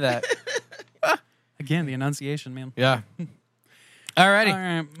 say that. Again, the enunciation, man. Yeah. Alrighty. All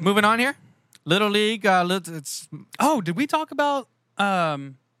right. Moving on here. Little League. It's. Oh, did we talk about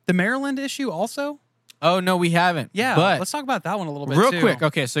the Maryland issue also? Oh no, we haven't. Yeah, But let's talk about that one a little bit real too. quick.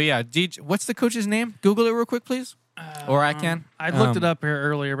 Okay, so yeah, what's the coach's name? Google it real quick, please. Or I can. I looked it up here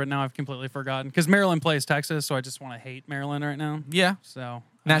earlier, but now I've completely forgotten because Maryland plays Texas, so I just want to hate Maryland right now. Yeah. So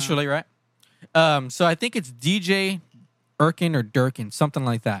Naturally, right? So I think it's DJ Erkin or Durkin, something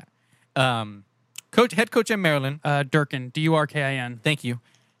like that. Head coach at Maryland. Durkin, Durkin. Thank you.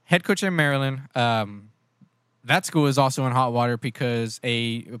 Head coach at Maryland. That school is also in hot water because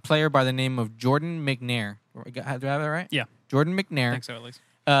a player by the name of Jordan McNair. Do I have that right? Yeah, Jordan I McNair. think so at least.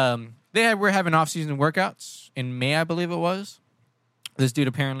 We're having off-season workouts in May, I believe it was. This dude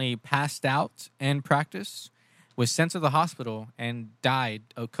apparently passed out in practice, was sent to the hospital, and died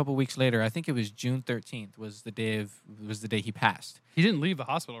a couple weeks later. I think it was June 13th was the day he passed. He didn't leave the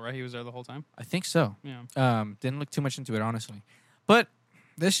hospital, right? He was there the whole time. I think so. Yeah. Didn't look too much into it, honestly. But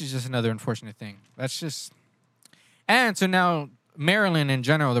this is just another unfortunate thing. And so now Maryland in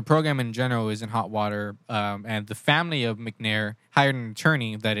general, the program in general is in hot water. And the family of McNair hired an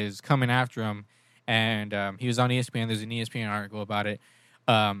attorney that is coming after him. And he was on ESPN. There's an ESPN article about it.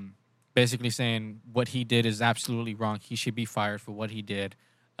 Basically saying what he did is absolutely wrong. He should be fired for what he did.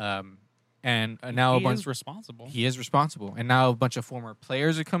 And now He is responsible. he is responsible. And now a bunch of former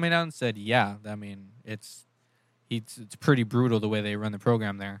players are coming out and said, yeah, it's pretty brutal the way they run the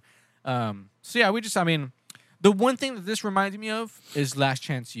program there. So yeah, the one thing that this reminds me of is Last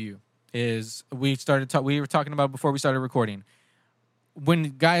Chance U. We were talking about before we started recording.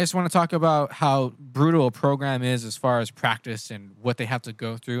 When guys want to talk about how brutal a program is as far as practice and what they have to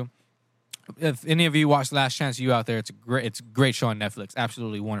go through, if any of you watch Last Chance U out there, it's a great show on Netflix.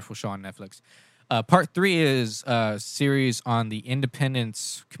 Absolutely wonderful show on Netflix. Part 3 is a series on the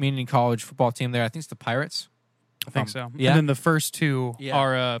Independence Community College football team there. I think it's the Pirates. I think so. Yeah. And then the first two Yeah.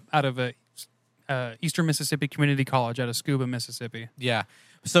 are out of Eastern Mississippi Community College out of Scuba, Mississippi. Yeah.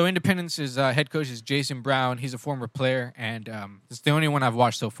 So Independence's head coach is Jason Brown. He's a former player, and it's the only one I've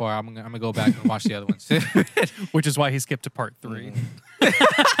watched so far. I'm gonna go back and watch the other ones. Which is why he skipped to part 3.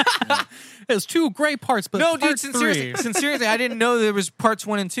 It's 2 great parts, but No, part dude, 3. sincerely, I didn't know there was parts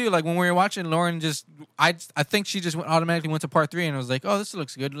 1 and 2. Like when we were watching, Lauren I think she just automatically went to part 3 and was like, "Oh, this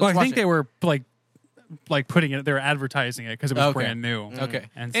looks good." Let's Well, I watch think it. they were like like putting it, they were advertising it because it was Okay. brand new. Okay.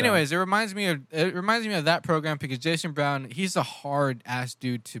 And so- Anyways, it reminds me of that program because Jason Brown, he's a hard ass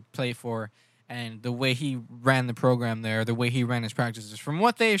dude to play for, and the way he ran the program there, the way he ran his practices, from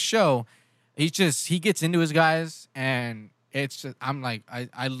what they show, he gets into his guys, and it's just, I'm like,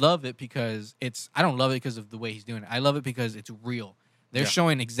 I love it because I don't love it because of the way he's doing it. I love it because it's real. They're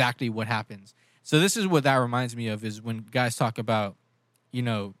showing exactly what happens. So this is what that reminds me of, is when guys talk about,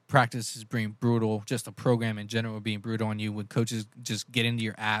 practices being brutal, just the program in general being brutal on you, when coaches just get into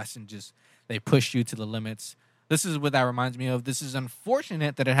your ass and just they push you to the limits. This is what that reminds me of. This is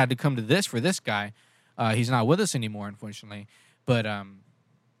unfortunate that it had to come to this for this guy. He's not with us anymore, unfortunately. But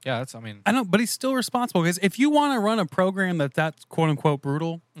yeah, I know, but he's still responsible, because if you want to run a program that's quote unquote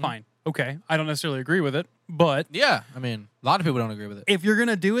brutal, fine, okay. I don't necessarily agree with it, but yeah, I mean, a lot of people don't agree with it. if you're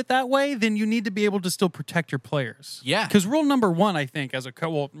gonna do it that way, then you need to be able to still protect your players. Yeah. Because rule number one, I think,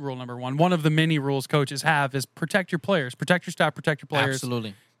 rule number one of the many rules coaches have is protect your players, protect your staff, protect your players.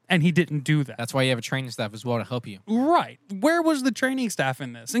 Absolutely. And he didn't do that. That's why you have a training staff as well to help you. Right. Where was the training staff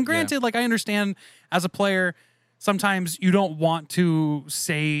in this? And granted, like, I understand as a player, sometimes you don't want to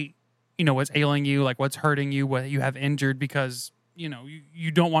say, what's ailing you, like what's hurting you, what you have injured, because,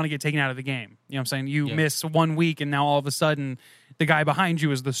 you don't want to get taken out of the game. You know what I'm saying? You miss 1 week and now all of a sudden the guy behind you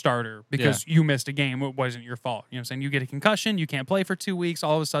is the starter because you missed a game. It wasn't your fault. You know what I'm saying? You get a concussion, you can't play for 2 weeks,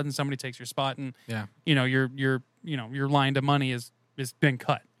 all of a sudden somebody takes your spot, and your line to money is been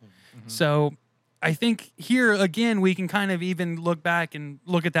cut. Mm-hmm. So I think here again we can kind of even look back and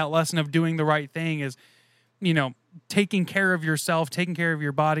look at that lesson of doing the right thing is, taking care of yourself, taking care of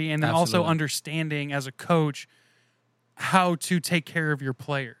your body, and then also understanding as a coach how to take care of your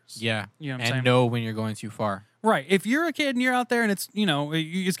players. Yeah. You know what I'm and saying? know when you're going too far. Right. If you're a kid and you're out there and it's,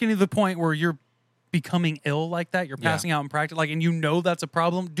 it's getting to the point where you're becoming ill like that, you're passing out in practice, and that's a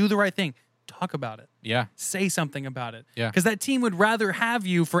problem, do the right thing. Talk about it. Yeah. Say something about it. Yeah. Because that team would rather have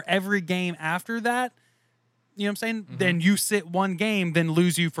you for every game after that, you know what I'm saying, than you sit one game than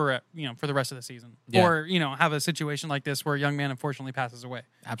lose you for the rest of the season. Yeah. Or, have a situation like this where a young man unfortunately passes away.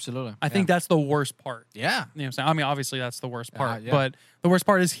 Absolutely. I think that's the worst part. Yeah. You know what I'm saying? I mean, obviously that's the worst part. yeah. But the worst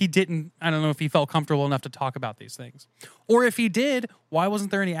part is I don't know if he felt comfortable enough to talk about these things. Or if he did, why wasn't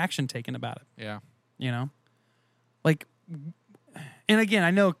there any action taken about it? Yeah. Like, and again,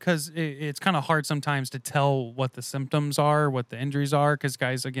 I know because it's kind of hard sometimes to tell what the symptoms are, what the injuries are, because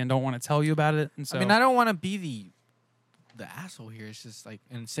guys, again, don't want to tell you about it. And so, I mean, I don't want to be the asshole here. It's just like,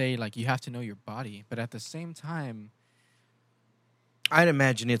 and say like you have to know your body, but at the same time, I'd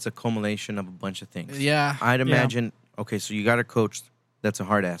imagine it's a culmination of a bunch of things. yeah, I'd imagine, okay, so you got a coach that's a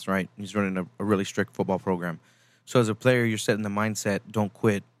hard ass, right? He's running a really strict football program. So as a player, you're setting the mindset, don't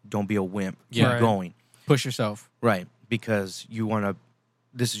quit, don't be a wimp, keep Yeah. going. push yourself. Right, because you want to,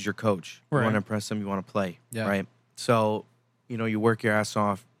 this is your coach. You Right. want to impress him, you want to play, Yeah. right? So, you work your ass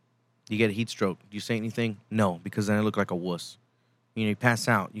off, you get a heat stroke. Do you say anything? No, because then I look like a wuss. You pass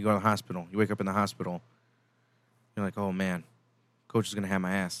out, you go to the hospital, you wake up in the hospital, you're like, oh man, coach is going to have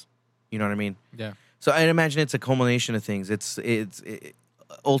my ass. You know what I mean? Yeah, So I'd imagine it's a culmination of things.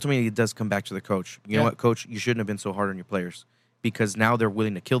 Ultimately, it does come back to the coach. You know what, coach? You shouldn't have been so hard on your players because now they're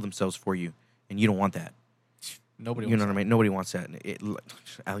willing to kill themselves for you, and you don't want that. nobody. You know what I mean? Nobody wants that.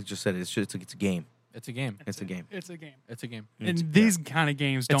 Alex just said it. It's a game. It's a game. It's a game. it's a game. It's a game. And these kind of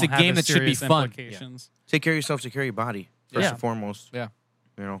games don't a have game that should be serious fun. implications. Take care of yourself. Take care of your body first Yeah. and foremost. Yeah,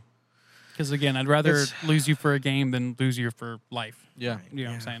 Because again, I'd rather It's- lose you for a game than lose you for life. yeah. You know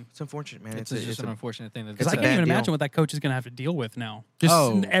what I'm saying? It's unfortunate, man. It's just an unfortunate thing that Because I a can't bad even deal. imagine what that coach is going to have to deal with now. Just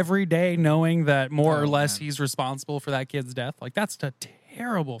Oh. every day knowing that more or Oh, less man. he's responsible for that kid's death. Like, that's a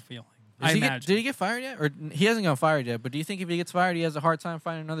terrible feeling. I imagine. Did he get fired yet? Or he hasn't gotten fired yet, but do you think if he gets fired, he has a hard time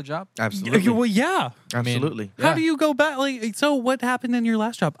finding another job? Absolutely. Well, yeah. Absolutely. Yeah. How do you go back? Like, so what happened in your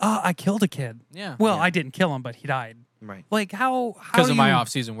last job? I killed a kid. Yeah. Well, Yeah. I didn't kill him, but he died. Right. Like, how Because do of my you-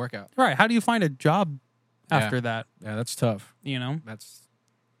 off-season workout. Right. How do you find a job after that? Yeah, that's tough. You know? That's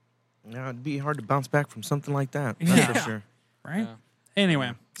It'd be hard to bounce back from something like that. Yeah. That's for sure. Right? Yeah.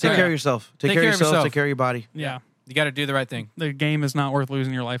 Anyway. Take So, care of yourself. Take care of yourself. Take care of your body. Yeah. you got to do the right thing. The game is not worth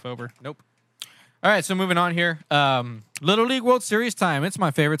losing your life over. Nope. All right, so moving on here. Little League World Series time. It's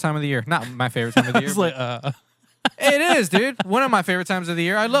my favorite time of the year. Not my favorite time of the year. It's like, but it is, dude. One of my favorite times of the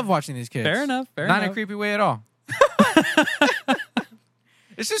year. I love watching these kids. Fair enough. Fair Not in enough. a creepy way at all.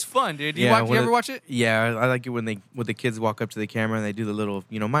 It's just fun, dude. You Yeah, you ever watch it? Yeah, I like it when the kids walk up to the camera and they do the little,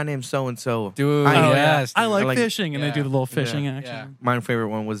 my name's so and so. Dude, I- Oh, yes. yeah. I dude. like I like- fishing, and they yeah. do the little fishing Yeah. action. Yeah. My favorite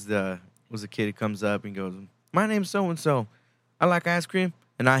one was the kid who comes up and goes, "My name's so and so. I like ice cream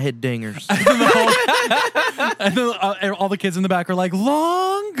and I hit dingers." And then, all the kids in the back are like,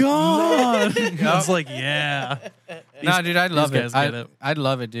 long God. I was like, yeah. No, dude, I'd love these it. guys get it. I'd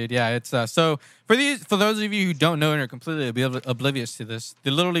love it, dude. Yeah, it's so for those of you who don't know and are completely oblivious to this,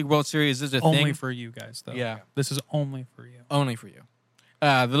 the Little League World Series is a Only thing. for you guys, though. Yeah. This is only for you. Only for you.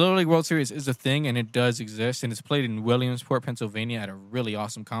 The Little League World Series is a thing, and it does exist, and it's played in Williamsport, Pennsylvania, at a really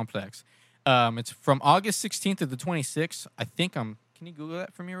awesome complex. It's from August 16th to the 26th. I think Can you Google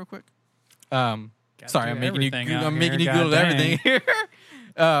that for me real quick? Sorry, do I'm making you. everything out I'm making you here, Google goddamn. everything here.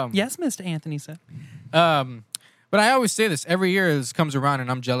 Yes, Mr. Anthony said. But I always say this every year. This comes around, and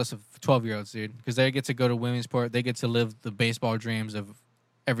I'm jealous of 12-year-olds, dude, because they get to go to Williamsport. They get to live the baseball dreams of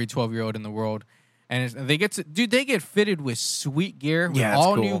every 12-year-old in the world. And they get to, dude, they get fitted with sweet gear, with Yeah, it's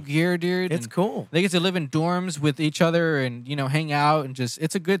all cool. new gear, dude. It's and cool. They get to live in dorms with each other and, hang out and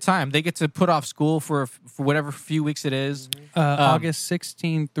it's a good time. They get to put off school for whatever few weeks it is. August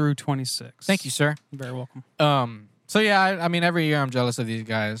 16 through 26. Thank you, sir. You're very welcome. So yeah, I mean, every year I'm jealous of these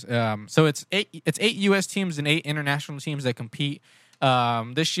guys. So it's eight U.S. teams and 8 international teams that compete.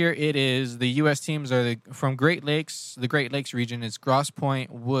 This year it is the U.S. teams are from Great Lakes. The Great Lakes region is Grosse Pointe,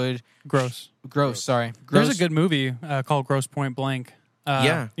 Wood, Gross. Sorry, There's Grosse. a good movie called Grosse Point Blank.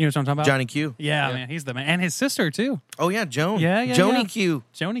 Yeah. You know what I'm talking about? Johnny Q. Yeah, man, he's the man. And his sister, too. Oh yeah, Joan. Yeah, Joni yeah. Q.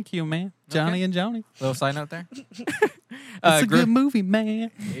 Joni Q, man. Johnny and Joni. Little side note there. It's a good movie, man.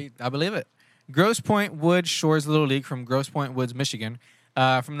 I believe it. Grosse Pointe Wood Shores Little League from Grosse Pointe Woods, Michigan.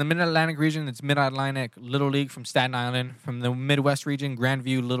 From the Mid-Atlantic region, it's Mid-Atlantic Little League from Staten Island. From the Midwest region,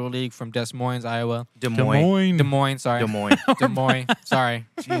 Grandview Little League from Des Moines, Iowa. Des Moines. Des Moines, sorry. Des Moines. Des Moines. Sorry.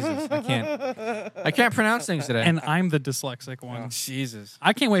 Jesus, I can't pronounce things today. And I'm the dyslexic one. Jesus.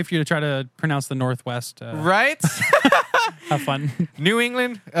 I can't wait for you to try to pronounce the Northwest. Right? Have fun. New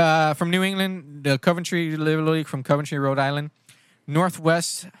England, from New England, the Coventry Little League from Coventry, Rhode Island.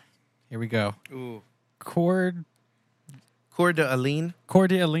 Northwest, here we go. Ooh. Coeur d'Alene.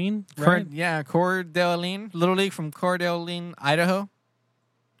 d'Alene, right? Coeur d'Alene, Little League from Coeur d'Alene, Idaho.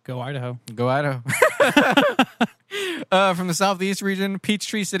 Go Idaho. Go Idaho. From the Southeast region,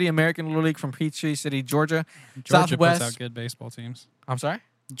 Peachtree City American Little League from Peachtree City, Georgia. Georgia Southwest. puts out good baseball teams. I'm sorry?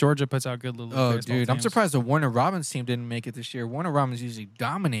 Georgia puts out good little Oh, baseball dude. I'm teams. surprised the Warner Robins team didn't make it this year. Warner Robins usually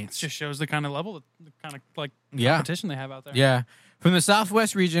dominates. It just shows the kind of level, the kind of like Yeah. competition they have out there. Yeah. From the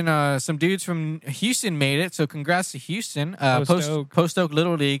Southwest region, some dudes from Houston made it. So congrats to Houston. Post Oak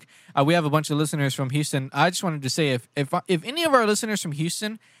Little League. We have a bunch of listeners from Houston. I just wanted to say if any of our listeners from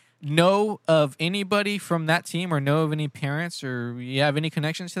Houston know of anybody from that team or know of any parents or you have any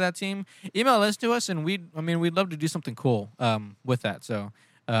connections to that team, email us to us and we'd love to do something cool with that. So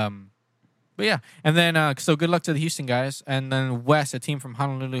but yeah, and then so good luck to the Houston guys, and then West, a team from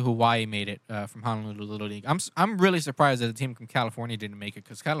Honolulu, Hawaii, made it from Honolulu Little League. I'm really surprised that a team from California didn't make it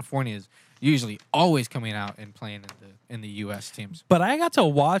because California is usually always coming out and playing in the U.S. teams. But I got to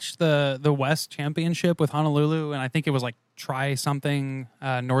watch the West Championship with Honolulu, and I think it was like Try Something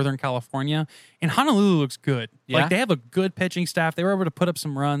Northern California. And Honolulu looks good. Yeah? Like they have a good pitching staff. They were able to put up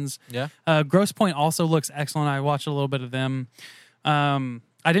some runs. Yeah. Grosse Pointe also looks excellent. I watched a little bit of them.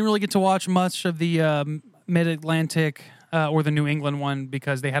 I didn't really get to watch much of the Mid-Atlantic or the New England one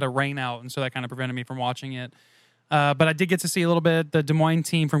because they had a rain out, and so that kind of prevented me from watching it. But I did get to see a little bit. The Des Moines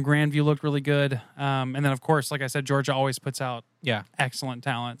team from Grandview looked really good. And then, of course, like I said, Georgia always puts out excellent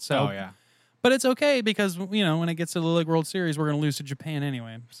talent. So, Oh, yeah. But it's okay because, when it gets to the League World Series, we're going to lose to Japan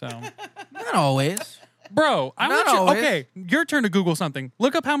anyway. So, Not always. bro, I Not want you. always. Okay, your turn to Google something.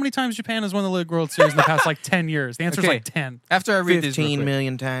 Look up how many times Japan has won the League World Series in the past 10 years. The answer is Okay. like 10. After I read these, real 15 quick.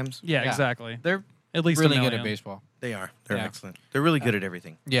 million times. Yeah, Yeah. exactly. They're At least really a good million. at baseball. They are. They're Yeah. excellent. They're really good at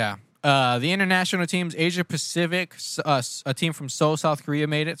everything. Yeah. The international teams, Asia Pacific, a team from Seoul, South Korea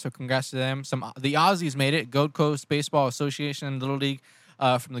made it. So congrats to them. The Aussies made it. Gold Coast Baseball Association Little League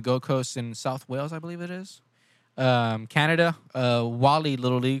from the Gold Coast in South Wales, I believe it is. Canada, Wally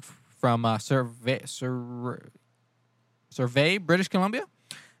Little League from Survey, British Columbia.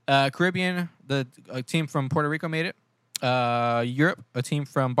 Caribbean, a team from Puerto Rico made it. Europe, a team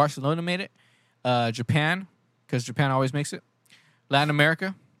from Barcelona made it. Japan, because Japan always makes it. Latin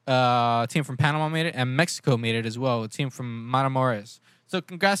America, a team from Panama made it, and Mexico made it as well. A team from Matamoros. So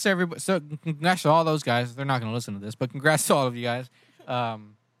congrats to everybody. So congrats to all those guys. They're not going to listen to this, but congrats to all of you guys.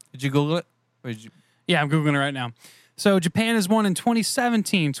 Did you Google it? Or did you? Yeah, I'm Googling it right now. So Japan has won in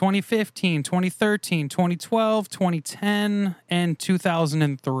 2017, 2015, 2013, 2012, 2010, and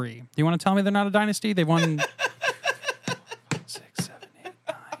 2003. Do you want to tell me they're not a dynasty? They've won 6, 7, 8,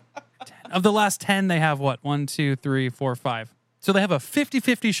 9, 10. Of the last 10, they have what? 1, 2, 3, 4, 5. So they have a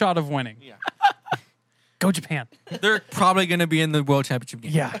 50-50 shot of winning. Yeah. Go Japan. They're probably going to be in the World Championship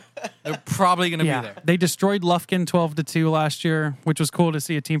game. Yeah. They're probably going to be there. They destroyed Lufkin 12-2 last year, which was cool to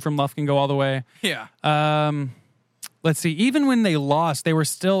see a team from Lufkin go all the way. Yeah. Let's see. Even when they lost, they were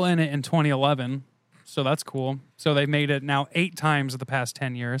still in it in 2011. So that's cool. So they made it now 8 times in the past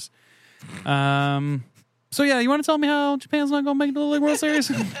 10 years. So yeah, you want to tell me how Japan's not going to make the Little League World Series?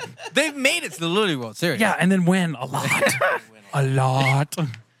 They've made it to the Little League World Series. Yeah, and then win a lot. A lot.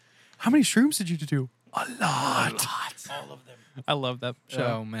 How many shrooms did you do? A lot. All of them. I love that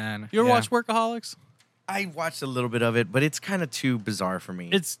show. Oh, man. You ever Yeah. watch Workaholics? I watched a little bit of it, but it's kind of too bizarre for me.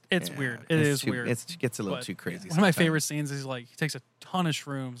 It's weird. It is weird. It gets a little But too crazy. One of my sometimes. favorite scenes is like he takes a ton of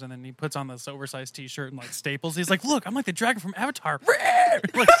shrooms and then he puts on this oversized T-shirt and like staples. He's like, "Look, I'm like the dragon from Avatar."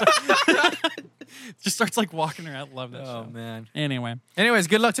 Like, just starts like walking around. Love that Oh, show. man. Anyway, Anyways,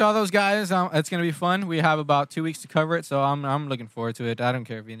 good luck to all those guys. It's going to be fun. We have about 2 weeks to cover it, so I'm looking forward to it. I don't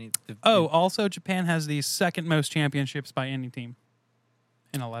care if you need to. also Japan has the second most championships by any team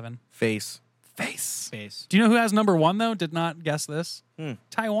in 11. Face. Space. Do you know who has number 1 though? Did not guess this.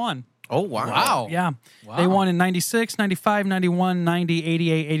 Taiwan. Oh, wow. Wow. Yeah. Wow. They won in 96, 95, 91, 90,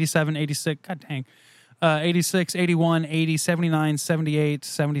 88, 87, 86. God dang. 86, 81, 80, 79, 78,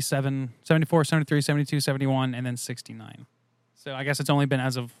 77, 74, 73, 72, 71, and then 69. So I guess it's only been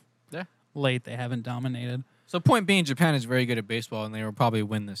as of Yeah. late they haven't dominated. So point being, Japan is very good at baseball, and they will probably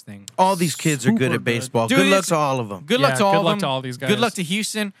win this thing. All these kids are good Super at baseball. good. Good Dude, luck it's- to all of them. Good luck Yeah, to all good of luck them. to all these guys. Good luck to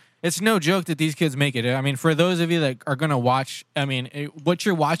Houston. It's no joke that these kids make it. I mean, for those of you that are going to watch, I mean, what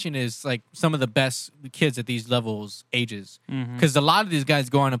you're watching is like some of the best kids at these levels, ages. Because a lot of these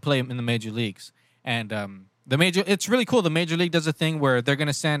guys go on to play in the major leagues. And it's really cool. The major league does a thing where they're going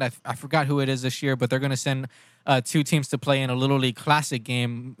to send, I forgot who it is this year, but they're going to send 2 teams to play in a Little League Classic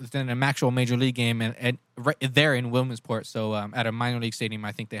game, then an actual major league game, and right there in Williamsport. So at a minor league stadium,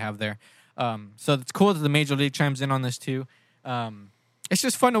 I think they have there. So it's cool that the major league chimes in on this too. It's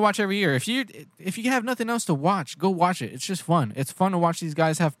just fun to watch every year. If you have nothing else to watch, go watch it. It's just fun. It's fun to watch these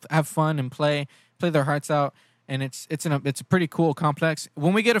guys have fun and play their hearts out. And it's a pretty cool complex.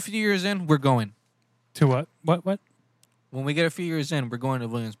 When we get a few years in, we're going. To what? What? When we get a few years in, we're going to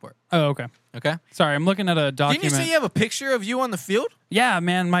Williamsport. Oh, okay. Okay. Sorry, I'm looking at a Didn't document. you say you have a picture of you on the field? Yeah,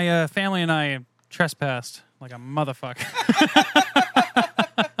 man, my family and I trespassed like a motherfucker.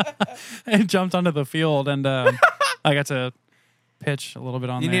 And jumped onto the field, and I got to pitch a little bit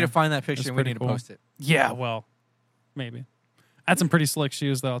on You there. need to find that It's picture and we pretty need cool. to post it. Yeah, well, maybe. I had some pretty slick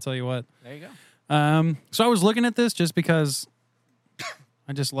shoes, though, I'll tell you what. There you go. So I was looking at this just because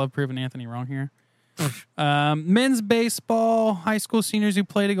I just love proving Anthony wrong here. Men's baseball, high school seniors who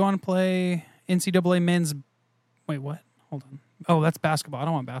play to go on and play. NCAA men's. Wait, what? Hold on. Oh, that's basketball. I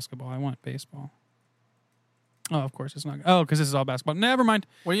don't want basketball. I want baseball. Oh, of course it's not. Oh, because this is all basketball. Never mind.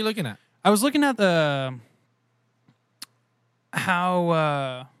 What are you looking at? I was looking at the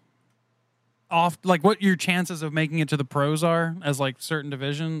how like what your chances of making it to the pros are as like certain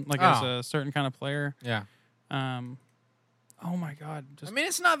division, like as Oh. a certain kind of player. Yeah. Oh my God! I Just mean,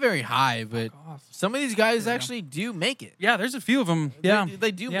 it's not very high, but off. some of these guys actually do make it. Yeah, there's a few of them. Yeah, They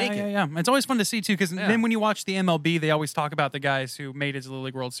do make it. Yeah. It's always fun to see too, because Yeah. then when you watch the MLB, they always talk about the guys who made it to the Little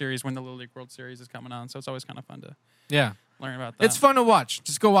League World Series when the Little League World Series is coming on. So it's always kind of fun to Yeah. learn about that. It's fun to watch.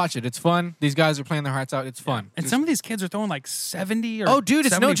 Just go watch it. It's fun. These guys are playing their hearts out. It's fun. And Just- some of these kids are throwing like 70 or Oh, dude,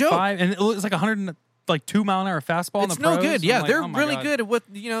 it's no joke. 75, and it's like 102 mile an hour fastball. it's in the no pros. good. Yeah, I'm like, they're oh my really God. good at what,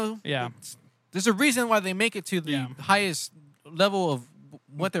 you know. Yeah. There's a reason why they make it to the Yeah. highest level of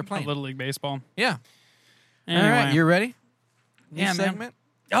what they're Of playing. Little League baseball. Yeah. Anyway. All right, you ready? New Yeah, man. segment?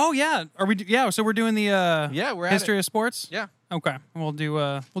 Oh yeah, are we? Yeah, so we're doing the Yeah, we're at history it. of sports. Yeah. Okay, we'll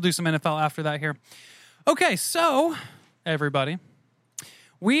do some NFL after that here. Okay, so everybody,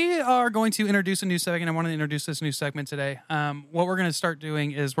 we are going to introduce a new segment. I want to introduce this new segment today. What we're going to start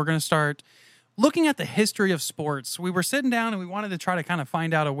doing is we're going to start looking at the history of sports. We were sitting down and we wanted to try to kind of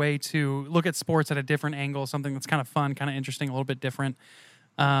find out a way to look at sports at a different angle, something that's kind of fun, kind of interesting, a little bit different.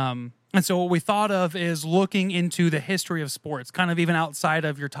 And so what we thought of is looking into the history of sports, kind of even outside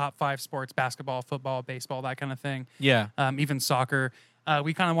of your top 5 sports, basketball, football, baseball, that kind of thing. Yeah. Even soccer.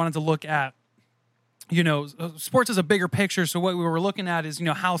 We kind of wanted to look at, sports as a bigger picture. So what we were looking at is,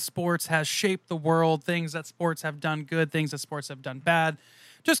 how sports has shaped the world, things that sports have done good, things that sports have done bad.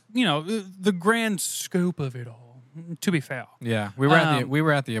 Just, the grand scope of it all, to be fair. Yeah, we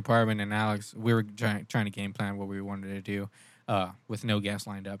were at the apartment, and Alex, we were trying to game plan what we wanted to do, with no guests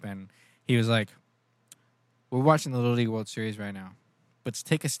lined up, and he was like, "We're watching the Little League World Series right now, but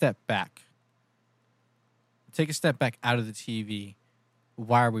take a step back. Take a step back out of the TV.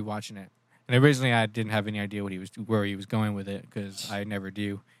 Why are we watching it?" And originally, I didn't have any idea where he was going with it because I never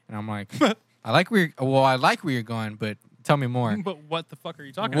do, and I'm like, I like where you're going, but tell me more. But what the fuck are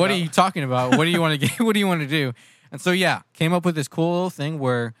you talking What about? are you talking about? What do you want to get? What do you want to do? And so yeah, came up with this cool little thing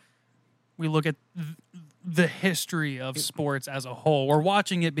where We look at the history of sports as a whole. We're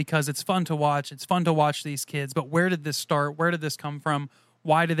watching it because it's fun to watch. It's fun to watch these kids. But where did this start? Where did this come from?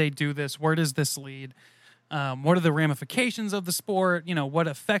 Why do they do this? Where does this lead? What are the ramifications of the sport? You know, what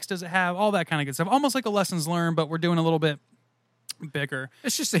effects does it have? All that kind of good stuff. Almost like a lessons learned, but we're doing a little bit bigger.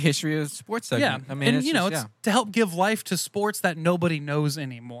 it's just a history of sports segment. Yeah, I mean, and it's you know, just, it's to help give life to sports that nobody knows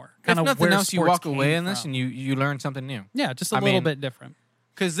anymore. if Kind of nothing where else, you sports walk away came in this from. and you learn something new. Yeah, just a I little mean, bit different.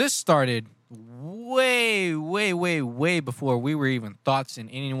 Because this started way before we were even thoughts in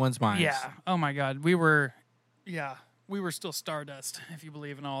anyone's minds. Yeah. Oh my God, we were still stardust, if you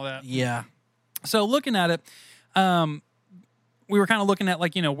believe in all that. Yeah. So looking at it, we were kind of looking at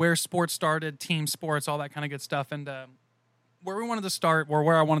like, you know, where sports started, team sports, all that kind of good stuff. And where I wanted to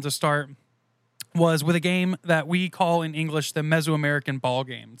start was with a game that we call in English the Mesoamerican ball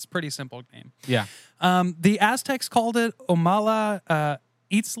game. It's a pretty simple game. Yeah. The Aztecs called it Omala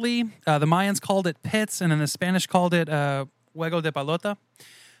Itzli. The Mayans called it Pits, and then the Spanish called it Juego de Pelota.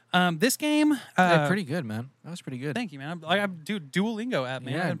 This game, Pretty good, man. That was pretty good. thank you, man. I do Duolingo app,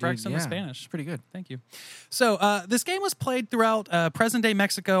 man. I've been practicing the Spanish. It's pretty good. Thank you. So this game was played throughout present-day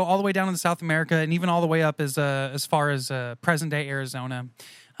Mexico, all the way down into South America, and even all the way up as far as present-day Arizona.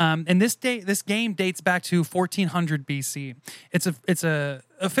 And this game dates back to 1400 BC. It's a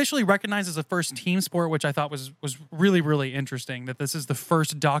officially recognized as a first team sport, which I thought was really, really interesting. That this is the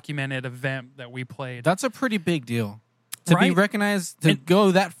first documented event that we played. That's a pretty big deal. To be Right? recognized, to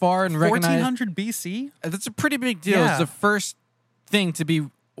go that far and recognize. 1400 BC. That's a pretty big deal. Yeah. It's the first thing to be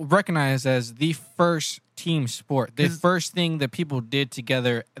recognized as the first team sport. The 'Cause- first thing that people did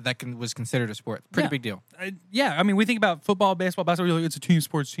together that was considered a sport. Pretty Yeah. big deal. Yeah, I mean, we think about football, baseball, basketball. It's a team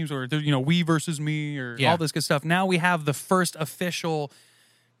sport. There's, you know, we versus me, or Yeah. all this good stuff. Now we have the first official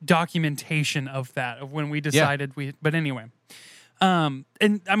documentation of that, of when we decided we. But anyway, and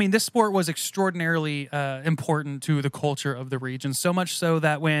I mean, this sport was extraordinarily important to the culture of the region. So much so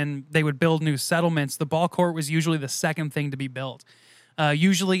that when they would build new settlements, the ball court was usually the second thing to be built.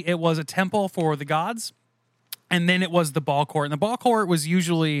 Usually, it was a temple for the gods. And then it was the ball court. And the ball court was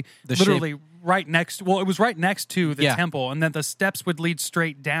usually literally right next. Well, it was right next to the temple. And then the steps would lead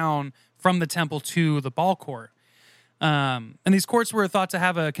straight down from the temple to the ball court. And these courts were thought to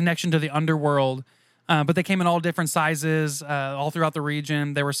have a connection to the underworld. But they came in all different sizes all throughout the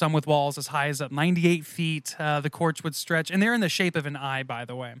region. There were some with walls as high as 98 feet. The courts would stretch. And they're in the shape of an eye, by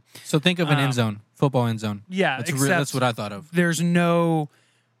the way. So think of an end zone, football end zone. Yeah, That's what I thought of. There's no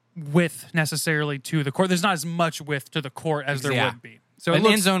width necessarily to the court. There's not as much width to the court as there would be. So an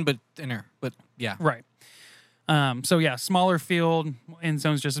end zone, but thinner. But yeah. Right. So yeah, smaller field, end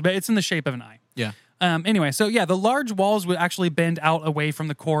zones but it's in the shape of an eye. Yeah. Anyway, so yeah, the large walls would actually bend out away from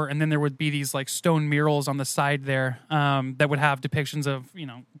the court, and then there would be these like stone murals on the side there that would have depictions of, you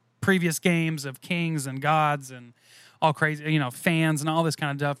know, previous games of kings and gods and all crazy, you know, fans and all this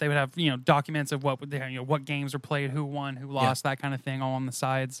kind of stuff. They would have, you know, documents of what games were played, who won, who lost, that kind of thing, all on the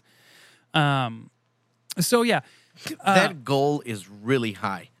sides. So yeah, That goal is really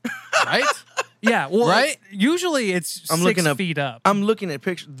high. Right? yeah. Well, Right? Usually it's I'm 6 looking up- feet up. I'm looking at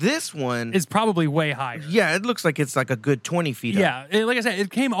pictures. This one, Is probably way higher. yeah, it looks like it's like a good 20 feet up. Yeah, like I said, it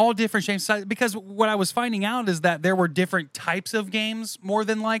came all different shapes. Because what I was finding out is that there were different types of games, more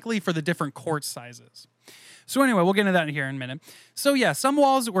than likely, for the different court sizes. So anyway, we'll get into that here in a minute. So yeah, some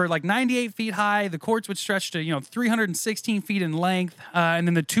walls were like 98 feet high. The courts would stretch to 316 feet in length, and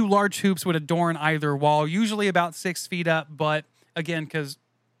then the two large hoops would adorn either wall, usually about 6 feet up. But again, because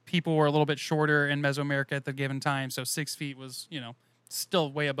people were a little bit shorter in Mesoamerica at the given time, so 6 feet was still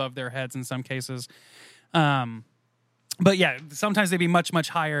way above their heads in some cases. But yeah, sometimes they'd be much, much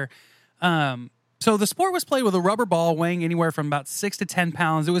higher. So the sport was played with a rubber ball weighing anywhere from about 6 to 10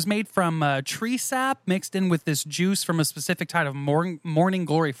 pounds. It was made from tree sap mixed in with this juice from a specific type of morning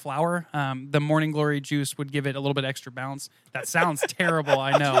glory flower. The morning glory juice would give it a little bit extra bounce. That sounds terrible,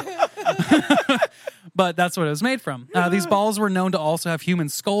 I know. But that's what it was made from. These balls were known to also have human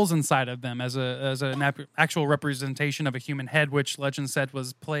skulls inside of them as an actual representation of a human head, which legend said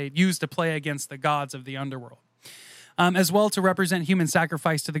was used to play against the gods of the underworld. As well to represent human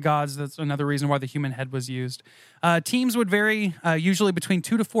sacrifice to the gods. That's another reason why the human head was used. Teams would vary, usually between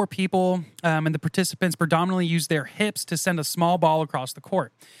 2 to 4 people, and the participants predominantly used their hips to send a small ball across the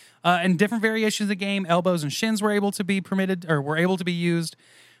court. In different variations of the game, elbows and shins were able to be used.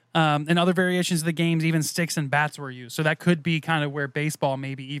 In other variations of the games, even sticks and bats were used. So that could be kind of where baseball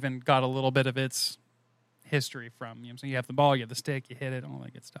maybe even got a little bit of its history from. So you have the ball, you have the stick, you hit it, all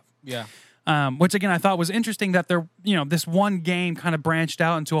that good stuff. Yeah. Which again, I thought was interesting that this one game kind of branched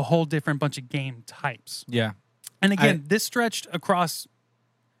out into a whole different bunch of game types. Yeah. And again, this stretched across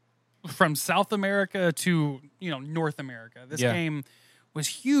from South America to North America. This game was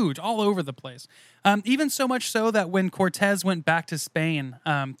huge all over the place. Even so much so that when Cortez went back to Spain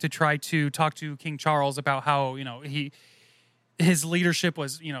to try to talk to King Charles about how his leadership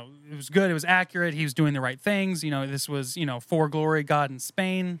was it was good, it was accurate, he was doing the right things. This was for glory God in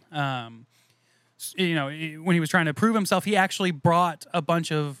Spain. When he was trying to prove himself, he actually brought a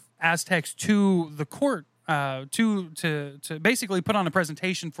bunch of Aztecs to the court to basically put on a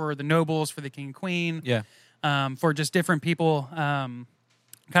presentation for the nobles, for the king and queen, for just different people kind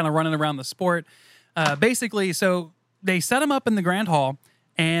of running around the sport. Basically, so they set him up in the Grand Hall,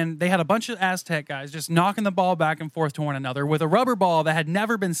 and they had a bunch of Aztec guys just knocking the ball back and forth to one another with a rubber ball that had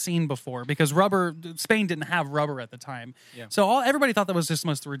never been seen before, because Spain didn't have rubber at the time. Yeah. So everybody thought that was just the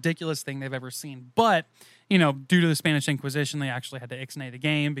most ridiculous thing they've ever seen. But, due to the Spanish Inquisition, they actually had to ixnay the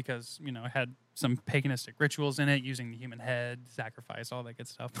game because, it had some paganistic rituals in it, using the human head, sacrifice, all that good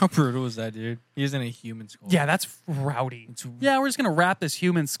stuff. How brutal is that, dude? Using a human skull. Yeah, that's rowdy. We're just going to wrap this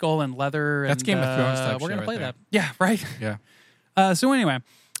human skull in leather. That's Game of Thrones type. We're going to play that. Yeah, right? Yeah. So anyway,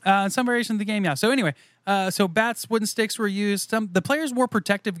 some variation of the game, yeah. So anyway, so bats, wooden sticks were used. The players wore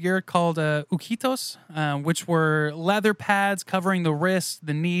protective gear called uquitos, which were leather pads covering the wrists,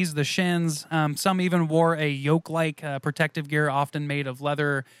 the knees, the shins. Some even wore a yoke-like protective gear, often made of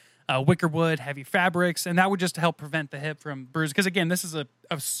leather, wicker wood, heavy fabrics, and that would just help prevent the hip from bruise. Because again, this is a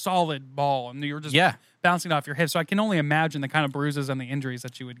solid ball, and you're just bouncing off your hip. So I can only imagine the kind of bruises and the injuries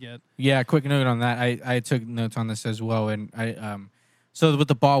that you would get. Yeah, quick note on that. I took notes on this as well, and so with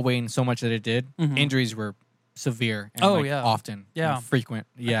the ball weighing so much that it did, injuries were severe and often, and frequent.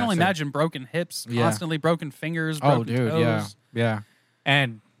 Yeah, I can only imagine broken hips, constantly broken fingers, broken toes. Yeah.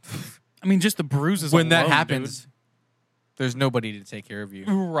 And I mean, just the bruises when alone, that happens, dude. There's nobody to take care of you.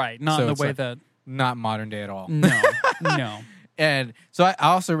 Right, not so in the way that... Not modern day at all. No. And so I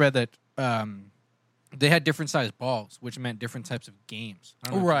also read that they had different sized balls, which meant different types of games. I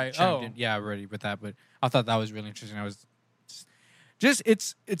don't know if you chimed in. Yeah, already with that, but I thought that was really interesting. I was just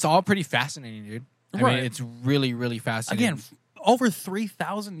it's all pretty fascinating, dude. I mean, it's really, really fascinating. Again, over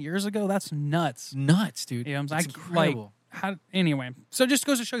 3,000 years ago, that's nuts. Nuts, dude. You know what I'm saying? It's incredible. Anyway, so it just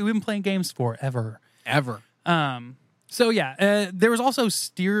goes to show you, we've been playing games forever. Ever. So yeah, there was also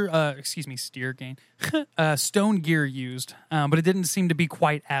stone gear used, but it didn't seem to be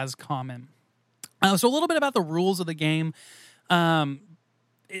quite as common. So a little bit about the rules of the game.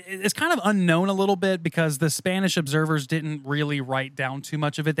 It's kind of unknown a little bit because the Spanish observers didn't really write down too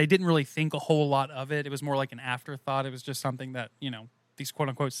much of it. They didn't really think a whole lot of it. It was more like an afterthought. It was just something that, these quote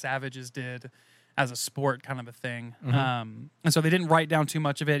unquote savages did as a sport kind of a thing. And so they didn't write down too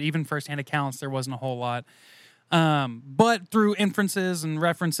much of it. Even firsthand accounts, there wasn't a whole lot. But through inferences and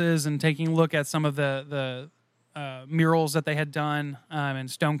references and taking a look at some of the murals that they had done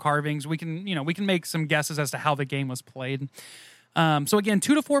and stone carvings, we can make some guesses as to how the game was played. So again,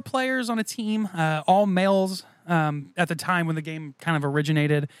 2 to 4 players on a team, all males at the time when the game kind of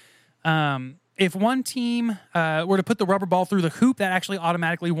originated. If one team were to put the rubber ball through the hoop, that actually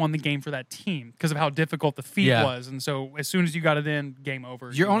automatically won the game for that team because of how difficult the feat was. And so as soon as you got it in, game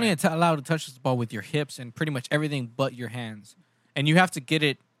over. You're only allowed to touch the ball with your hips and pretty much everything but your hands. And you have to get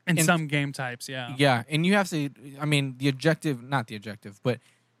it in some game types, yeah. Yeah, and you have to, not the objective, but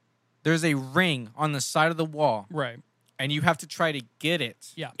there's a ring on the side of the wall. Right. And you have to try to get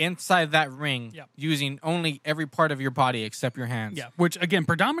it inside that ring using only every part of your body except your hands. Yeah, which again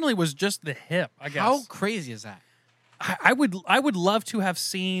predominantly was just the hip, I guess. How crazy is that? I would love to have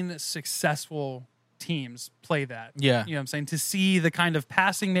seen successful teams play that. Yeah. You know what I'm saying? To see the kind of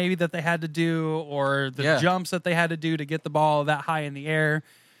passing maybe that they had to do or the jumps that they had to do to get the ball that high in the air.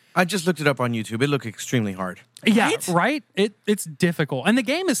 I just looked it up on YouTube. It looked extremely hard. Yeah, right? It's difficult. And the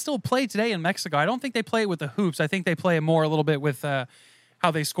game is still played today in Mexico. I don't think they play it with the hoops. I think they play it more a little bit with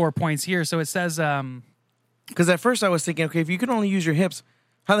how they score points here. So it says... Because at first I was thinking, okay, if you can only use your hips,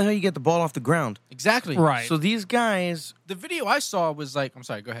 how the hell you get the ball off the ground? Exactly. Right. So these guys... The video I saw was like... I'm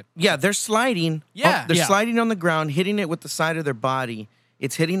sorry, go ahead. Yeah, they're sliding. Yeah. They're sliding on the ground, hitting it with the side of their body.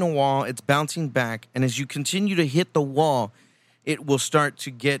 It's hitting a wall. It's bouncing back. And as you continue to hit the wall... it will start to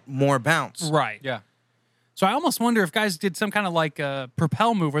get more bounce. Right. Yeah. So I almost wonder if guys did some kind of like a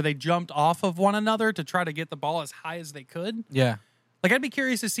propel move where they jumped off of one another to try to get the ball as high as they could. Yeah. Like, I'd be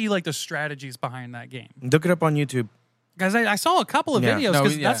curious to see like the strategies behind that game. Look it up on YouTube. Guys, I saw a couple of Yeah. videos No,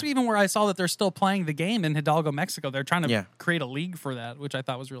 because yeah. that's even where I saw that they're still playing the game in Hidalgo, Mexico. They're trying to Yeah. create a league for that, which I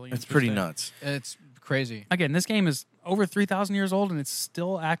thought was really It's interesting. pretty nuts. It's crazy. Again, this game is over 3,000 years old and it's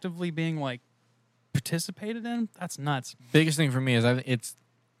still actively being like participated in. That's nuts. Biggest thing for me is it's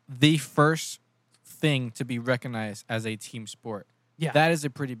the first thing to be recognized as a team sport. Yeah. That is a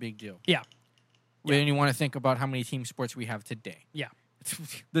pretty big deal. Yeah. When you want to think about how many team sports we have today. Yeah.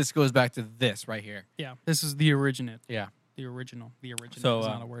 This goes back to this right here. Yeah. This is the originate. Yeah. The original So, is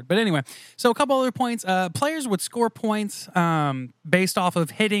not a word. But anyway, so a couple other points. Players would score points based off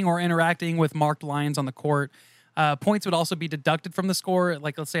of hitting or interacting with marked lines on the court. Points would also be deducted from the score.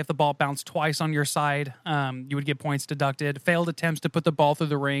 Like, let's say if the ball bounced twice on your side, you would get points deducted. Failed attempts to put the ball through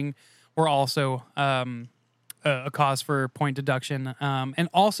the ring were also a cause for point deduction. And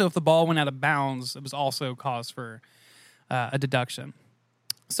also, if the ball went out of bounds, it was also cause for a deduction.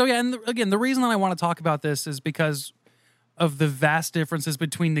 So, yeah, and again, the reason that I want to talk about this is because of the vast differences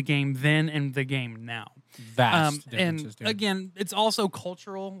between the game then and the game now. Vast differences, And dude. again, it's also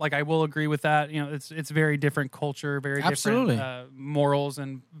cultural. Like, I will agree with that. You know, it's very different culture, very Absolutely. different morals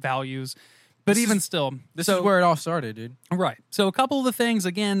and values. But even still, This is where it all started, dude. right. So a couple of the things.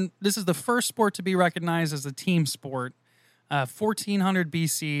 Again, this is the first sport to be recognized as a team sport. 1400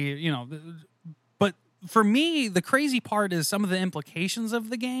 BC. You know, but for me, the crazy part is some of the implications of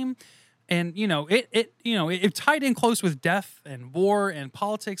the game. And it tied in close with death and war and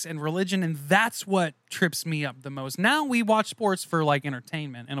politics and religion, and that's what trips me up the most. Now we watch sports for like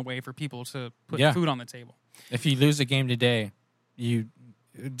entertainment and a way for people to put Yeah. food on the table. If you lose a game today,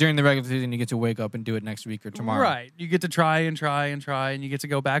 during the regular season, you get to wake up and do it next week or tomorrow. Right. You get to try, and you get to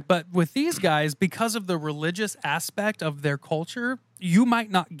go back. But with these guys, because of the religious aspect of their culture, you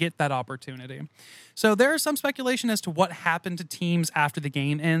might not get that opportunity. So there is some speculation as to what happened to teams after the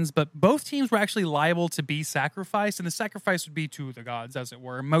game ends, but both teams were actually liable to be sacrificed, and the sacrifice would be to the gods, as it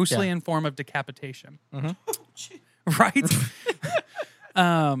were, mostly Yeah. in form of decapitation. Right?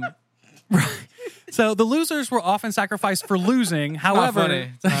 Right. So the losers were often sacrificed for losing. However,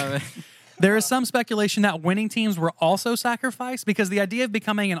 there is some speculation that winning teams were also sacrificed because the idea of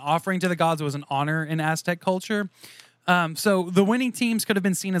becoming an offering to the gods was an honor in Aztec culture. So the winning teams could have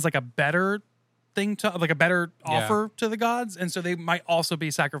been seen as like a better thing to like a better offer to the gods, and so they might also be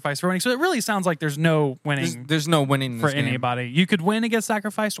sacrificed for winning. So it really sounds like there's no winning There's no winning in for this game. anybody. You could win and get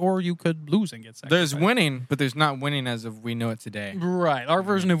sacrificed, or you could lose and get sacrificed. There's winning, but there's not winning as of we know it today. Right. Our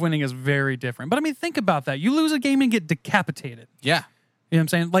version of winning is very different. But I mean, think about that. You lose a game and get decapitated. Yeah. You know what I'm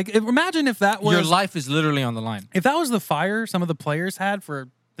saying? Like, imagine if that was Your life is literally on the line. if that was the fire some of the players had for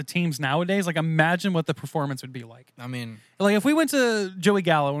the teams nowadays. Like, imagine what the performance would be like. I mean, Like, if we went to Joey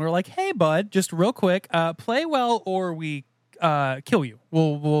Gallo and we were like, "Hey, bud, just real quick, play well or we kill you.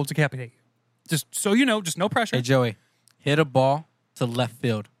 We'll decapitate you. Just so you know, just no pressure." hey, Joey, hit a ball to left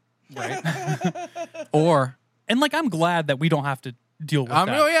field. Right. Or, And like, I'm glad that we don't have to deal with that.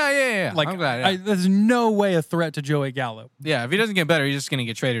 yeah. Like, I'm glad. there's no way a threat to Joey Gallo. Yeah, if he doesn't get better, he's just going to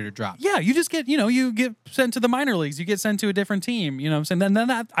get traded or dropped. Yeah, you just get, you get sent to the minor leagues. You get sent to a different team. You know what I'm saying? Then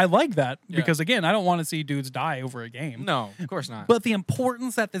that, I like that because, again, I don't want to see dudes die over a game. No, of course not. But the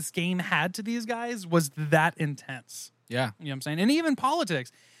importance that this game had to these guys was that intense. yeah. You know what I'm saying? And even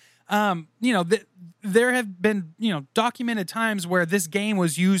politics. There have been, documented times where this game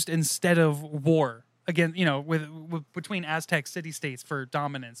was used instead of war. Again, with between Aztec city-states for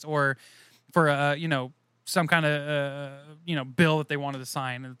dominance or for, some kind of, bill that they wanted to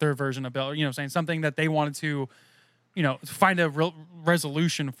sign, their version of bill, saying something that they wanted to, find a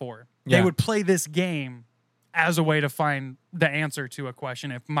resolution for. Yeah. They would play this game as a way to find the answer to a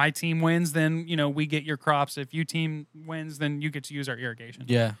question. If my team wins, then, we get your crops. If your team wins, then you get to use our irrigation.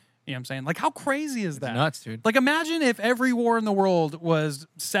 Yeah. You know what I'm saying? Like, how crazy is that? Nuts, dude. Like, imagine if every war in the world was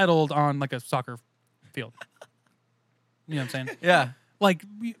settled on, like, a soccer field. You know what I'm saying? Yeah. Like,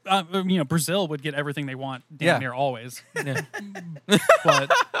 Brazil would get everything they want damn Yeah. near always. Yeah. But, you know what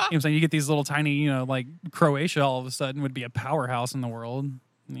I'm saying? You get these little tiny, like, Croatia all of a sudden would be a powerhouse in the world.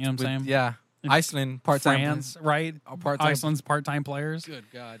 You know what I'm saying? Yeah. Iceland, part-time. France, right? part-time. Iceland's part-time players. Good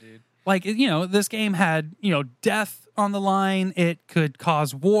God, dude. Like, this game had, death on the line. It could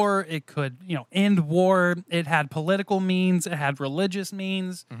cause war. It could, end war. It had political means. It had religious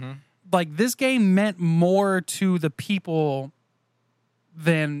means. Mm-hmm. Like, this game meant more to the people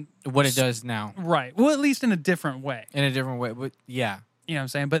than What it does now. right. Well, at least in a different way. In a different way. But yeah. You know what I'm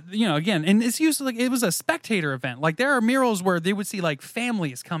saying? But, again, and it's used like it was a spectator event. Like, there are murals where they would see, like,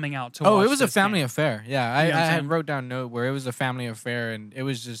 families coming out to watch. Oh, it was a this family game. affair. Yeah, You know what I'm I saying? had wrote down a note where it was a family affair, and it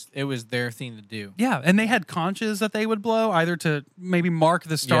was their thing to do. Yeah, and they had conches that they would blow either to maybe mark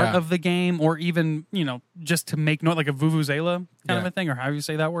the start Yeah. of the game or even, just to make note, like a vuvuzela kind of Yeah. a thing, or how you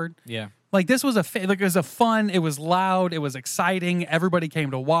say that word. Yeah. Like, this was it was a fun, it was loud, it was exciting. Everybody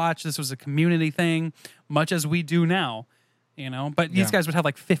came to watch. This was a community thing, much as we do now, But these Yeah. guys would have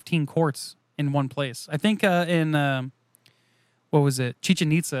like 15 courts in one place. I think in, what was it?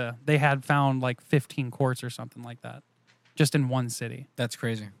 Chichen Itza, they had found like 15 courts or something like that just in one city, That's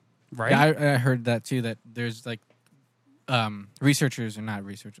crazy. right? Yeah, I heard that too. That there's like researchers or not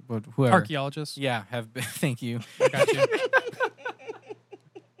researchers, but whoever. Archaeologists. Yeah, have been. Thank you. I got you.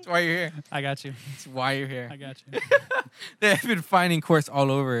 That's why you're here. I got you. That's why you're here. I got you. They've been finding courts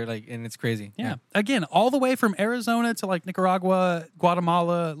all over, like, and it's crazy. Yeah. Again, all the way from Arizona to like Nicaragua,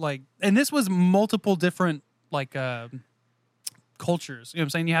 Guatemala, and this was multiple different cultures. You know what I'm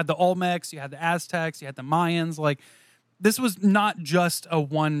saying? You had the Olmecs, you had the Aztecs, you had the Mayans. Like, this was not just a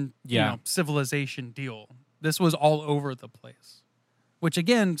one civilization deal. This was all over the place. Which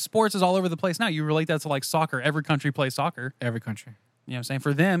again, sports is all over the place now. You relate that to like soccer. Every country plays soccer. Every country. You know what I'm saying?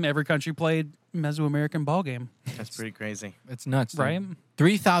 For them, every country played Mesoamerican ball game. That's pretty crazy. It's nuts, dude. Right?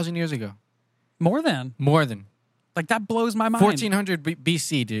 3,000 years ago. More than. More than Like, that blows my mind. 1400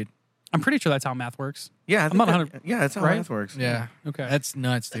 BC, dude. I'm pretty sure that's how math works. Yeah, I'm not 100 yeah, that's how right? math works. Yeah. Okay. That's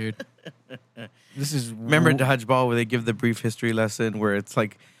nuts, dude. This is Remember dodgeball where they give the brief history lesson where it's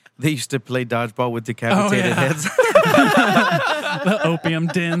like they used to play dodgeball with decapitated yeah. heads. The opium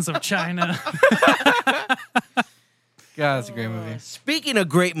dens of China. God, that's a great movie. Speaking of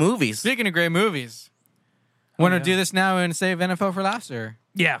great movies, Speaking of great movies, want to yeah. do this now and save NFL for last, or?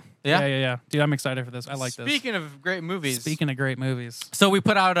 Yeah. Yeah? Yeah. Dude, I'm excited for this. I like this. Speaking of great movies, Speaking of great movies. so we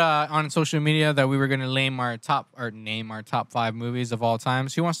put out on social media that we were going to name our top 5 movies of all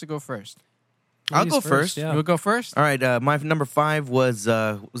times. Who wants to go first? I'll Ladies go first. Yeah. You will go first. All right, my number 5 was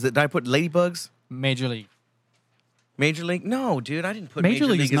it? Did I put Ladybugs? Major League. Major League? No, dude, I didn't put Major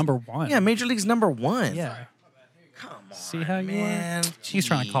League is as- number 1. Yeah, Major League's number 1. Yeah. Come on. See how you man. are? He's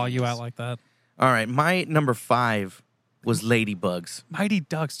trying to call you Jeez. out like that. All right, my number 5 was Ladybugs. Mighty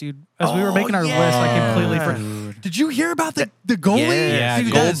Ducks, dude. As we were Oh, making our list, I completely yeah. forgot. Did you hear about the goalie? Yeah,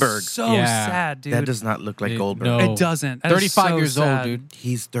 Dude, that is Goldberg. so Yeah. sad, dude. That does not look like Dude, Goldberg. no. It doesn't. That is 35 so years sad. old, dude.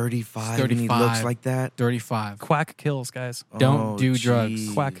 He's 35 and he 35. looks like that. 35. Quack kills, guys. Don't do drugs.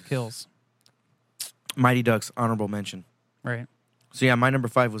 jeez. Quack kills. Mighty Ducks, honorable mention. Right. So yeah, my number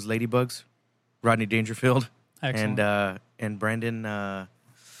 5 was Ladybugs, Rodney Dangerfield, Excellent. and Brandon.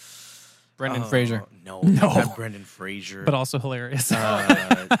 Brendan Fraser. No, No. not Brendan Fraser. But also hilarious. no,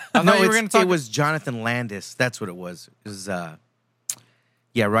 you were gonna talk- it was Jonathan Landis. That's what it was. It was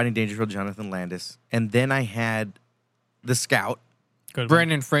Rodney Dangerfield, Jonathan Landis, and then I had the Scout, Good one.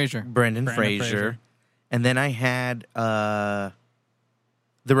 Brendan Fraser. Brendan Fraser. Fraser. And then I had The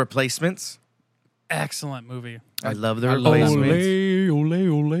Replacements. Excellent movie. I love The I love that Replacements. ole.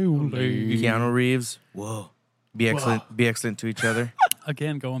 Keanu Reeves. Whoa. Be excellent to each other.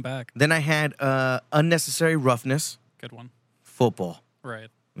 Again, going back. Then I had Unnecessary Roughness, Good one. football, Right.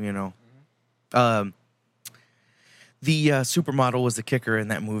 you know. The supermodel was the kicker in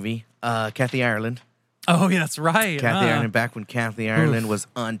that movie. Kathy Ireland. Oh, yeah, that's right. Kathy Ireland, back when Kathy Ireland was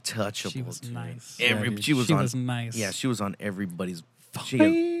untouchable. She was dude. nice. Yeah, dude. She was She on, was nice. Yeah, she was on everybody's.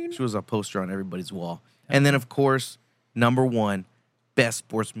 Fine. She was a poster on everybody's wall. And then, of course, number 1, best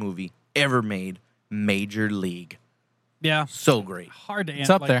sports movie ever made, Major League. Yeah. So great. Hard to It's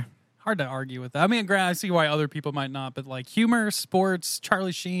up there. Hard to argue with that. I mean, granted, I see why other people might not, but like humor, sports,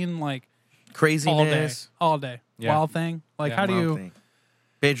 Charlie Sheen, like Craziness. all day. Yeah. Wild Thing. Like, Yeah, how do Wild you? Thing.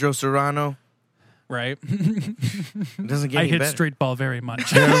 Pedro Serrano. Right. It doesn't get I any hit better. street ball very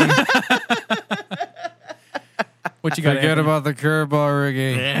much. What you got? Forget Anthony? about the curveball,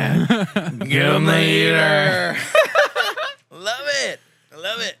 Ricky. Give him the heater. Love it.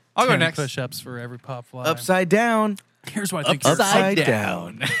 Love it. I'll go 10 next. push-ups for every pop fly. Upside down. Here's what I think. Upside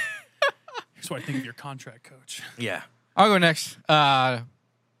down. Here's what I think of your contract, coach. Yeah. I'll go next.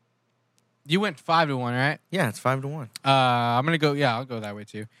 You went 5-1, right? Yeah, it's 5-1. I'm gonna go. Yeah, I'll go that way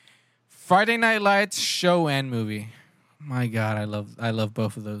too. Friday Night Lights show and movie. My God, I love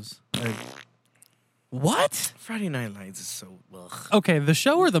both of those. What? Friday Night Lights is so ugh. Okay, the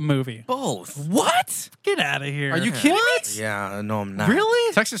show or the movie? Both. What? Get out of here. Are you kidding me? Yeah, no, I'm not.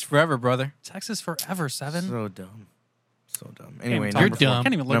 Really? Texas forever, brother. Texas Forever 7? So dumb. So dumb. Can't Anyway, even number talk- 4. dumb.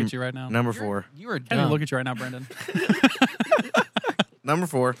 Can't even look Num- at you right now. Number 4. You are Can't even dumb. look at you right now, Brendan. Number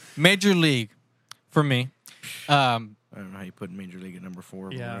 4. Major League for me. I don't know how you put Major League at number 4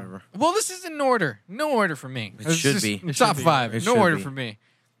 or Yeah. whatever. Well, this is in order. No order for me. It It's should just be. It top should be. 5. It No should order be. for me.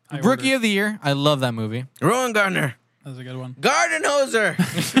 I Rookie ordered. of the Year. I love that movie. Rowan Gardner. That was a good one. Gardenhoser.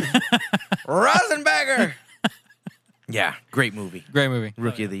 Rosenberger. Yeah, great movie. Great movie.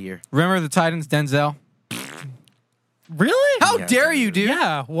 Rookie of the Year. Remember the Titans, Denzel? Really? How Yeah, dare dude. you, dude?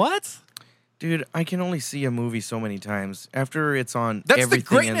 Yeah. What? Dude, I can only see a movie so many times. After it's on That's the everything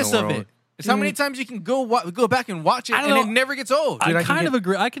greatness in the of world. it. It's how many times you can go back and watch it, I don't and it know. never gets old. Dude, I I can kind get- of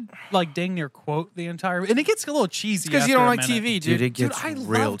agree. I could like dang near quote the entire, and it gets a little cheesy because you after don't a like minute. TV, Dude, dude. it gets I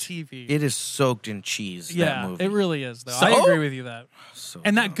real. love TV. It is soaked in cheese. that Yeah, movie. it really is though. So? I agree with you that. So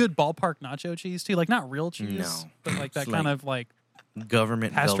And that dumb. good ballpark nacho cheese too, like not real cheese, No. but like that It's kind like of like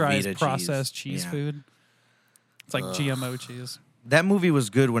government pasteurized Velveeta processed cheese Yeah. food. It's like GMO cheese. That movie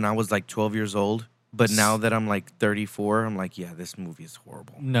was good when I was like 12 years old, but now that I'm like 34, I'm like, yeah, this movie is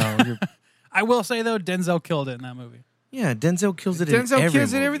horrible. No, you're, I will say though, Denzel killed it in that movie. Yeah, Denzel kills it in Denzel every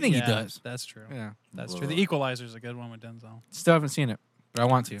kills it in movie. everything he Yeah, does. That's true. Yeah, That's true. Ugh. The Equalizer's a good one with Denzel. still haven't seen it, but I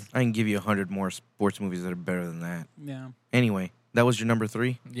want to. I can give you 100 more sports movies that are better than that. Yeah, Anyway, that was your number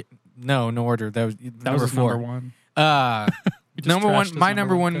 3? No, no order. That was that number was 4. number one. Number just one. trashed his My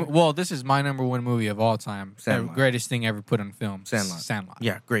number number one one. pick. Well, this is my number one movie of all time. The Sandlot. greatest thing ever put on film. Sandlot. Sandlot.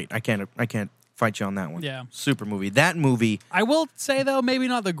 Yeah, great. I can't fight you on that one. Yeah. Super movie. That movie, I will say though, maybe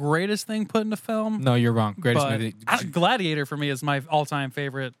not the greatest thing put into film. No, you're wrong. Greatest but movie. Gladiator for me is my all-time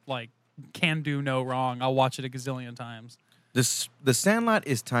favorite. Like, can do no wrong. I'll watch it a gazillion times. the Sandlot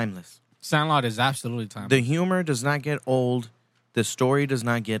is timeless. Sandlot is absolutely time. The humor does not get old. The story does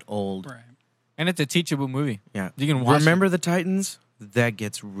not get old. Right. And it's a teachable movie. Yeah. You can watch Remember the Titans? That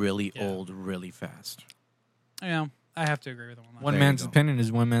gets really Yeah. old really fast. Yeah, I have to agree with him on that. One There you man's go. opinion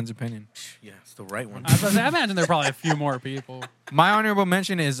is one man's opinion. Yeah, it's the right one. I imagine there are probably a few more people. My honorable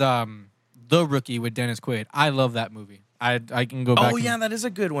mention is The Rookie with Dennis Quaid. I love that movie. I can go back. Oh, and- yeah, that is a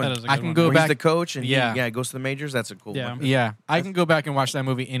good one. That is a I good can one. go Where back. he's the coach and Yeah. he goes to the majors. That's a cool Yeah. one. Yeah, I can go back and watch that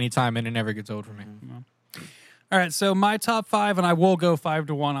movie anytime, and it never gets old for me. All right, so my top 5, and I will go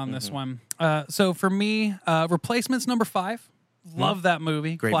 5-1 on this one. So for me, Replacements number 5. Love that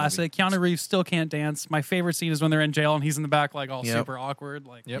movie. Great Classic. Keanu Reeves still can't dance. My favorite scene is when they're in jail and he's in the back like all Yep. super awkward.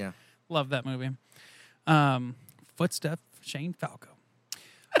 Like, Yep. Yeah. love that movie. Footstep, Shane Falco.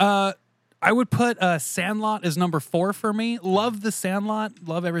 I would put Sandlot as number 4 for me. Love the Sandlot.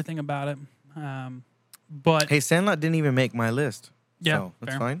 Love everything about it. But Hey, Sandlot didn't even make my list. yeah, So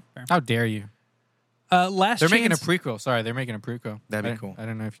that's fair, fine. fair. How dare you? Last They're chance, making a prequel. Sorry, they're making a prequel. That'd be I- cool. I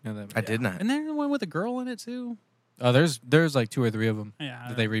don't know if you know that. I did not. And then one with a girl in it too. Oh, there's like 2 or 3 of them Yeah,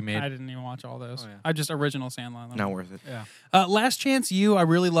 that they remade. I didn't even watch all those. Oh, yeah. I just original Sandlot. Not worth it. Yeah. Last Chance You, I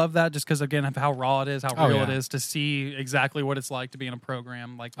really love that just because again of how raw it is, how Oh, real yeah. it is to see exactly what it's like to be in a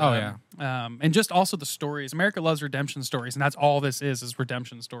program like Oh, that. And just also the stories. America loves redemption stories, and that's all this is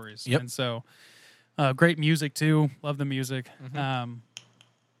redemption stories. Yep. And so, great music too. Love the music. Mm-hmm.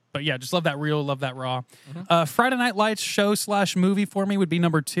 But yeah, just love that real, love that raw. Friday Night Lights show / movie for me would be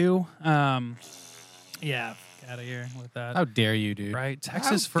number 2. Yeah, out of here with that. How dare you, dude? Right,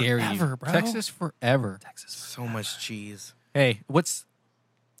 Texas How dare forever, you? bro. Texas forever. Texas. So much cheese. Hey, what's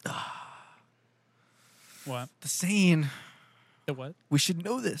What? the saying? The what? We should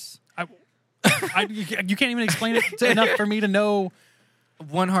know this. You can't even explain it enough for me to know.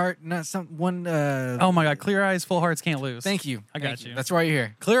 One heart, not some one. Oh my God! Clear eyes, full hearts can't lose. Thank you. I got you. That's why you're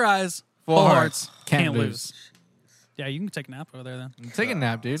here. Clear eyes, Full full hearts, hearts can't can't lose. lose. Yeah, you can take a nap over there then. Take a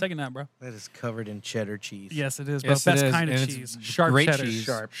nap, dude. Take a nap, bro. That is covered in cheddar cheese. Yes, it is, bro. Yes, it Best is, kind of and it's cheese. Sharp great cheddar. cheese.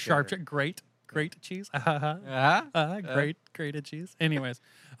 Sharp cheddar. Great cheese. Grated cheese. Anyways,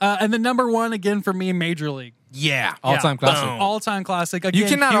 and the number 1 again for me, Major League. Yeah. All-time classic. Boom. All-time classic. Again,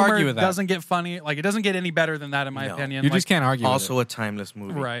 cannot humor argue with that. Doesn't get funny. Like it doesn't get any better than that in my No. opinion. You Like, just can't argue. Also with a timeless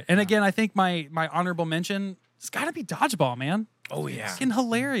movie. right. And again, I think my honorable mention it's got to be Dodgeball, man. Oh, yeah. Fucking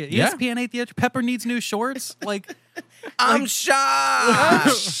hilarious. Yeah. ESPN 8 the Edge. Pepper needs new shorts. Like, I'm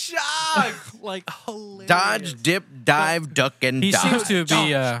shocked. shocked. like hilarious. Dodge, dip, dive, duck, and He dodge. seems to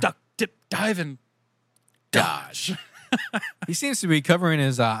be. Duck, dip, dive, and dodge. He seems to be covering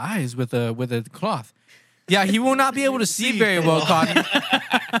his eyes with a cloth. Yeah, he will not be able to see very well, Cotton. Look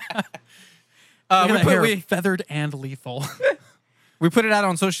at that hair, feathered and lethal. We put it out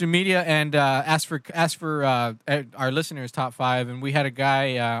on social media and asked for our listeners' top 5. And we had a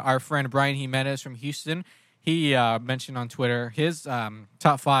guy, our friend Brian Jimenez from Houston. He mentioned on Twitter his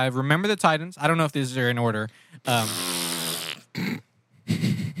top 5. Remember the Titans. I don't know if these are in order.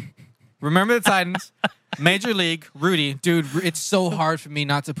 Remember the Titans. Major League, Rudy. Dude, it's so hard for me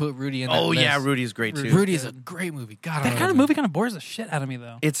not to put Rudy in that Oh, list. yeah. Rudy's great, too. Rudy is a great movie. God, I That love kind of it. movie kind of bores the shit out of me,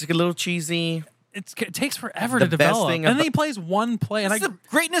 though. It's a little cheesy. it takes forever The to best develop. thing And then about- he plays one play, and That's the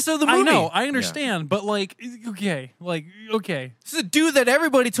greatness of the movie. I know, I understand, but like, okay. This is a dude that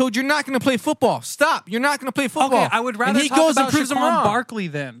everybody told you're not going to play football. Stop. You're not going to play football. Okay, I would rather and he talk goes about and proves them Saquon wrong. Barkley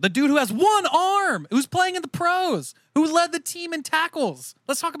then. The dude who has one arm, who's playing in the pros, who led the team in tackles.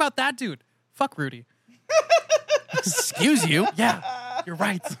 Let's talk about that dude. Fuck Rudy. Excuse you. Yeah, you're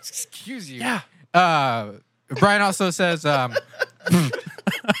right. Excuse you. Yeah. Brian also says, I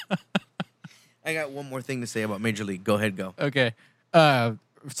got one more thing to say about Major League. Go ahead, go. okay.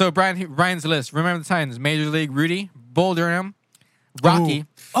 So Brian's list. Remember the Titans. Major League, Rudy, Bull Durham, Rocky.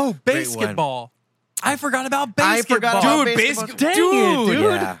 Oh, Great one. basketball. I forgot about I basketball. forgot about Dude, basketball. basketball. Dang it,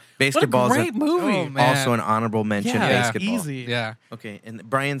 dude. Yeah, basketball's What a great movie. Oh, man. also an honorable mention. Yeah, Basketball. easy. Yeah. Okay, and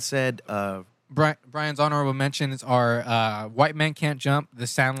Brian said, Brian's honorable mentions are White Men Can't Jump, The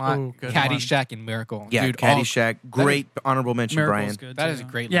Sandlot, Ooh, good Caddyshack, and Miracle. yeah, Dude, Caddyshack. Great honorable mention, Miracle's Brian. good. That too. is a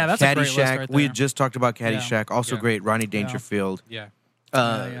great Yeah, list. that's a great list Caddyshack. right We there. just talked about Caddyshack. Also Yeah. great. Ronnie Dangerfield. Yeah.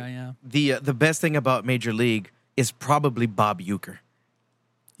 Yeah. The best thing about Major League is probably Bob Uecker.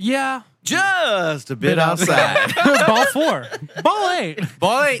 Yeah. Just a bit outside. Ball 4. Ball 8.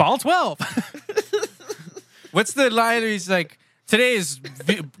 Ball 8. Ball 12. What's the line where he's like, today's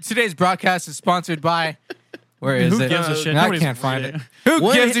broadcast is sponsored by... Where is Who it? gives a shit? I Nobody's can't find it. reading. Who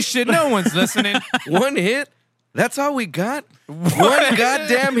What? gives a shit? No one's listening. One hit? That's all we got? One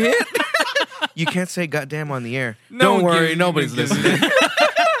goddamn hit? You can't say goddamn on the air. No Don't one worry, gives- nobody's gives- listening.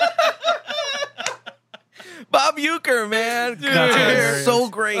 Bob Uecker, man. That's hilarious. So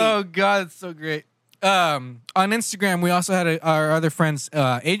great. Oh God, it's so great. On Instagram, we also had our other friends,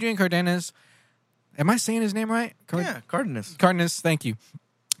 Adrian Cardenas. Am I saying his name right? Yeah, Cardenas. Cardenas, thank you.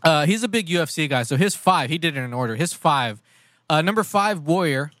 He's a big UFC guy, so his 5, he did it in order. His 5, number 5,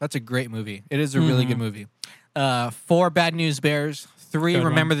 Warrior. That's a great movie. It is a really good movie. 4, Bad News Bears. 3, Good one.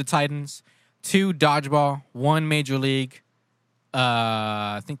 Remember the Titans. 2, Dodgeball. 1, Major League.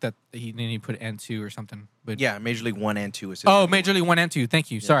 I think that he put N2 or something. But Yeah, Major League 1 and 2 is his oh, number Major League 1 and 2.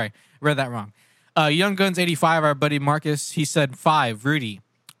 Thank you. Sorry, read that wrong. Young Guns 85. Our buddy Marcus. He said 5, Rudy.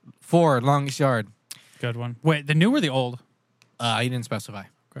 4, Longest Yard. Good one. Wait, the new or the old? He didn't specify.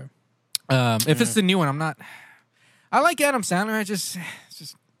 Okay. If it's the new one, I'm not. I like Adam Sandler. It's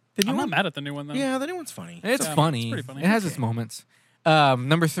just I'm not mad at the new one, though. Yeah, the new one's funny. it's Yeah, funny. it's pretty funny. It has its moments.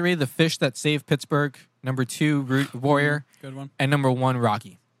 Number 3, The Fish That Saved Pittsburgh. Number 2, Warrior. Good one. And number 1,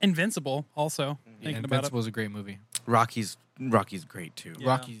 Rocky. Invincible, also. Thinking about it. Invincible is a great movie. Rocky's great too. Yeah.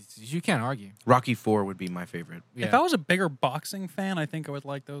 Rocky, you can't argue. Rocky 4 would be my favorite. Yeah. If I was a bigger boxing fan, I think I would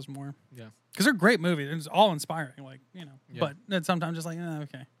like those more. Yeah. Because they're great movies. It's all inspiring, like, Yeah. But it's sometimes just like,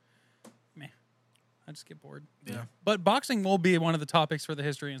 okay. Meh. I just get bored. Yeah. But boxing will be one of the topics for the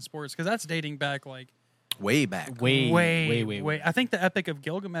history in sports because that's dating back like Way back. way. I think the Epic of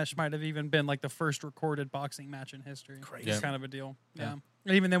Gilgamesh might have even been like the first recorded boxing match in history. Crazy. It's Yeah. kind of a deal. Yeah. Yeah.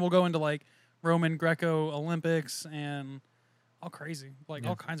 And even then we'll go into like Roman Greco Olympics and all crazy. Like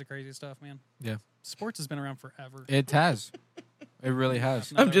all kinds of crazy stuff, man. Yeah. Sports has been around forever. It has. It really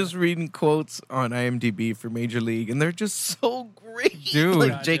has. I'm just reading quotes on IMDb for Major League, and they're just so great. Dude.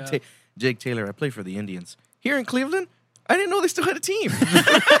 Like God, Jake, yeah. Jake Taylor, I play for the Indians. Here in Cleveland, I didn't know they still had a team.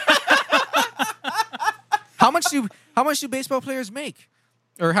 How much do baseball players make?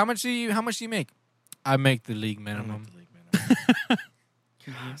 Or how much do you make? I make the league minimum.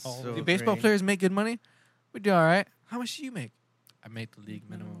 So Do baseball great. players make good money? We do all right. How much do you make? I make the league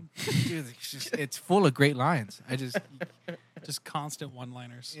minimum. Dude, it's full of great lines. Just constant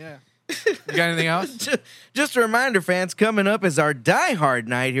one-liners. Yeah. You got anything else? Just a reminder, fans, coming up is our Die Hard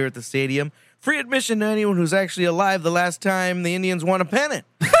night here at the stadium. Free admission to anyone who's actually alive the last time the Indians won a pennant.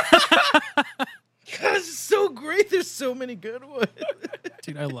 God, it's so great. There's so many good ones.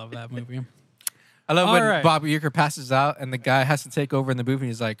 Dude, I love that movie. I love All when right. Bob Uecker passes out and the guy has to take over in the booth and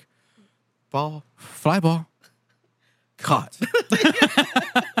he's like, Ball. fly ball. Caught.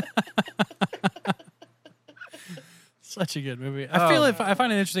 Such a good movie. I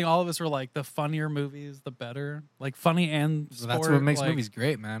find it interesting. All of us were like, the funnier movies, the better. Like funny and So sport. that's what makes like- movies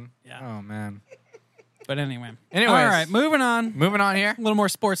great, man. Yeah. Oh, man. But anyway. Anyways. All right, moving on. Moving on here. A little more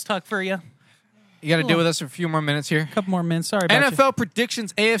sports talk for you. You got to deal with us for a few more minutes here. A couple more minutes. Sorry about you. NFL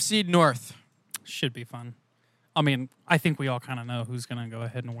predictions, AFC North. Should be fun. I mean, I think we all kind of know who's going to go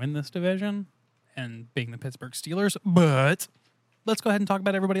ahead and win this division, and being the Pittsburgh Steelers. But let's go ahead and talk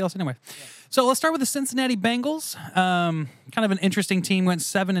about everybody else anyway. So let's start with the Cincinnati Bengals. Kind of an interesting team. Went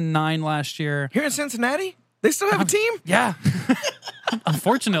 7-9 last year. Here in Cincinnati, they still have a team? Yeah.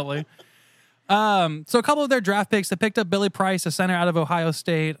 Unfortunately. So a couple of their draft picks, they picked up Billy Price, a center out of Ohio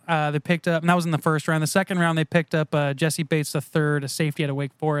State. They picked up, and that was in the first round. The second round, they picked up Jesse Bates III, a safety out of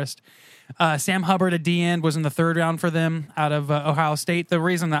Wake Forest. Sam Hubbard, a D-end, was in the third round for them out of Ohio State. The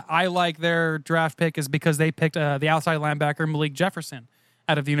reason that I like their draft pick is because they picked the outside linebacker Malik Jefferson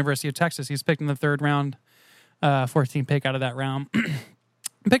out of the University of Texas. He's picked in the third round, 14th pick out of that round.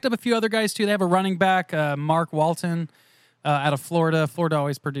 Picked up a few other guys, too. They have a running back, Mark Walton, out of Florida. Florida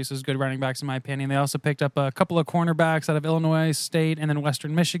always produces good running backs, in my opinion. They also picked up a couple of cornerbacks out of Illinois State and then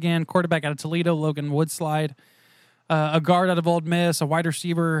Western Michigan. Quarterback out of Toledo, Logan Woodslide. A guard out of Ole Miss. A wide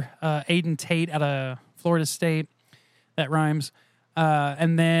receiver, Aiden Tate out of Florida State. That rhymes.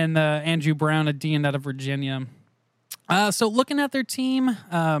 And then Andrew Brown, a D-end out of Virginia. So looking at their team,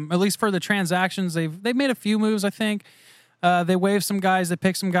 at least for the transactions, they've made a few moves, I think. They waived some guys. They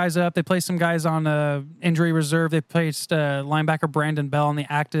picked some guys up. They placed some guys on injury reserve. They placed linebacker Brandon Bell on the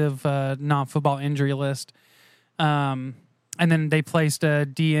active non-football injury list. And then they placed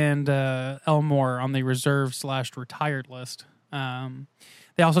D-end Elmore on the reserve/retired list.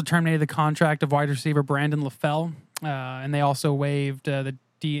 They also terminated the contract of wide receiver Brandon LaFell. And they also waived the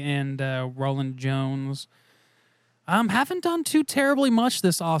D-end Roland Jones. Haven't done too terribly much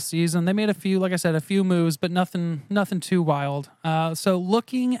this offseason. They made a few, like I said, a few moves, but nothing too wild. So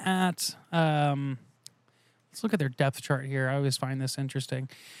looking at, let's look at their depth chart here. I always find this interesting.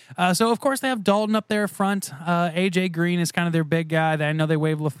 So, of course, they have Dalton up there front. A.J. Green is kind of their big guy. I know they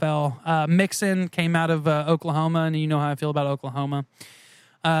waived LaFell. Mixon came out of Oklahoma, and you know how I feel about Oklahoma.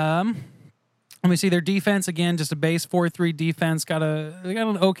 Let me see their defense. Again, just a base 4-3 defense. They got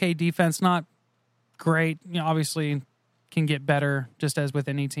an okay defense, not great. Obviously can get better, just as with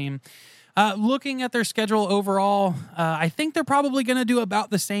any team. Looking at their schedule overall, I think they're probably going to do about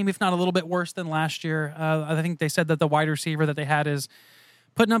the same, if not a little bit worse than last year. I think they said that the wide receiver that they had is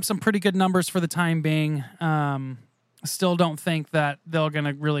putting up some pretty good numbers for the time being. Still don't think that they're going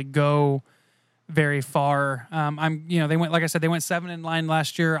to really go very far. They went, like I said, they went 7-9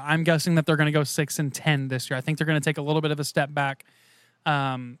 last year. I'm guessing that they're going to go 6-10 this year. I think they're going to take a little bit of a step back.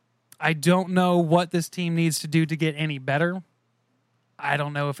 I don't know what this team needs to do to get any better. I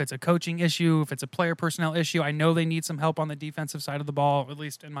don't know if it's a coaching issue, if it's a player personnel issue. I know they need some help on the defensive side of the ball, at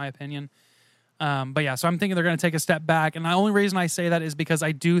least in my opinion. So I'm thinking they're going to take a step back. And the only reason I say that is because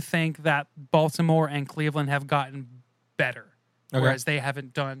I do think that Baltimore and Cleveland have gotten better, whereas they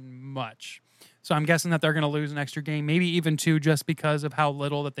haven't done much. So I'm guessing that they're going to lose an extra game, maybe even two, just because of how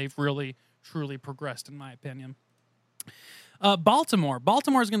little that they've really, truly progressed, in my opinion. Baltimore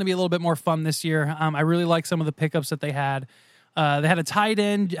is going to be a little bit more fun this year. I really like some of the pickups that they had. They had a tight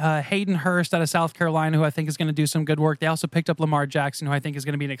end, Hayden Hurst out of South Carolina, who I think is going to do some good work. They also picked up Lamar Jackson, who I think is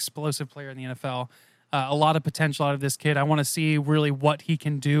going to be an explosive player in the NFL. A lot of potential out of this kid. I want to see really what he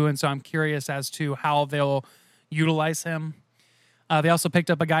can do, and so I'm curious as to how they'll utilize him. They also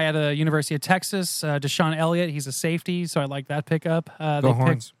picked up a guy out of the University of Texas, Deshaun Elliott. He's a safety, so I like that pickup. Go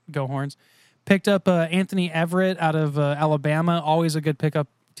Horns. Picked up Anthony Everett out of Alabama. Always a good pickup.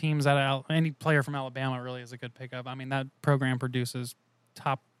 Teams out of any player from Alabama really is a good pickup. I mean, that program produces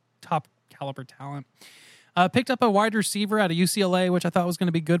top caliber talent. Picked up a wide receiver out of UCLA, which I thought was going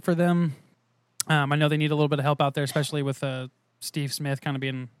to be good for them. I know they need a little bit of help out there, especially with Steve Smith kind of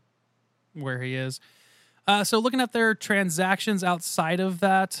being where he is. So looking at their transactions outside of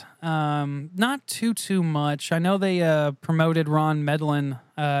that, not too much. I know they promoted Ron Medlin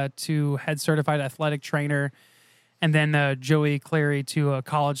to head certified athletic trainer, and then Joey Clary to a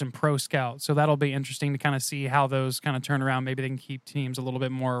college and pro scout. So that'll be interesting to kind of see how those kind of turn around. Maybe they can keep teams a little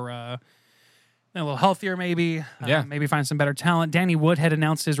bit more, a little healthier maybe. Maybe find some better talent. Danny Woodhead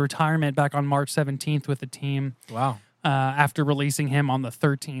announced his retirement back on March 17th with the team. Wow. After releasing him on the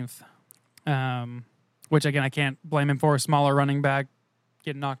 13th. Which, again, I can't blame him for. A smaller running back,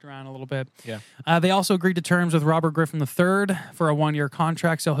 getting knocked around a little bit. Yeah. They also agreed to terms with Robert Griffin III for a 1-year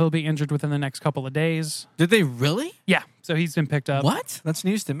contract, so he'll be injured within the next couple of days. Did they really? Yeah, so he's been picked up. What? That's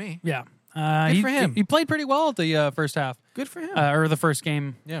news to me. Yeah. Good for him. He played pretty well at the first half. Good for him. Or the first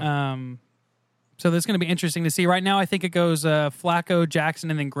game. Yeah. So that's going to be interesting to see. Right now, I think it goes Flacco,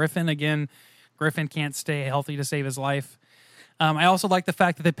 Jackson, and then Griffin. Again, Griffin can't stay healthy to save his life. I also like the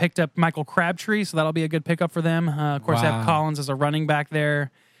fact that they picked up Michael Crabtree, so that'll be a good pickup for them. Of course, they have Collins as a running back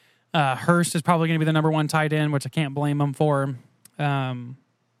there. Hurst is probably going to be the number one tight end, which I can't blame them for.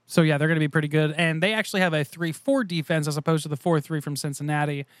 So, yeah, they're going to be pretty good. And they actually have a 3-4 defense as opposed to the 4-3 from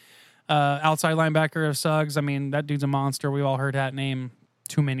Cincinnati. Outside linebacker of Suggs, I mean, that dude's a monster. We've all heard that name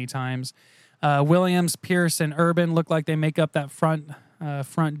too many times. Williams, Pierce, and Urban look like they make up that front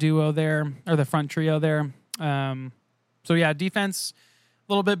duo there, or the front trio there. So, yeah, defense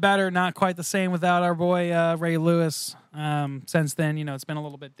little bit better. Not quite the same without our boy Ray Lewis. Since then, it's been a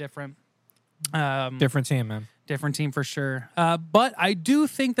little bit different. Different team, man. Different team for sure. But I do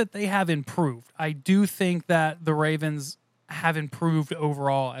think that they have improved. I do think that the Ravens have improved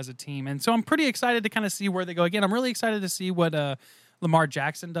overall as a team. And so I'm pretty excited to kind of see where they go. Again, I'm really excited to see what Lamar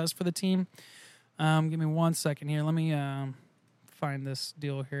Jackson does for the team. Give me 1 second here. Let me find this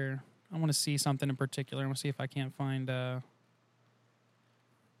deal here. I want to see something in particular. I want to see if I can't find... No,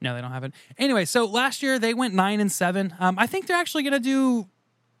 they don't have it. Anyway, so last year they went 9-7. I think they're actually going to do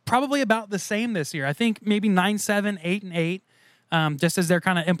probably about the same this year. I think maybe 9-7, 8-8. Just as they're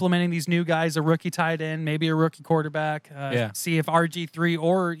kind of implementing these new guys, a rookie tight end, maybe a rookie quarterback. See if RG3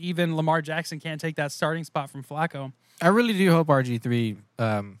 or even Lamar Jackson can't take that starting spot from Flacco. I really do hope RG3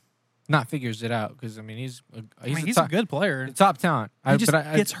 not figures it out because he's a good player, top talent. He just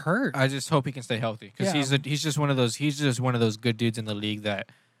gets hurt. I just hope he can stay healthy because he's just one of those good dudes in the league that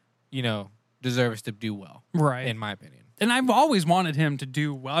deserves to do well, right? In my opinion. And I've always wanted him to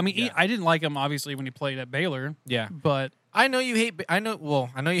do well. I didn't like him obviously when he played at Baylor. Yeah, but I know you hate. I know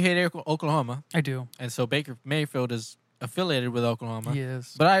you hate Oklahoma. I do, and so Baker Mayfield is affiliated with Oklahoma.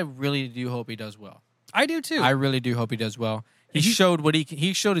 Yes, but I really do hope he does well. I do too. I really do hope he does well. He showed what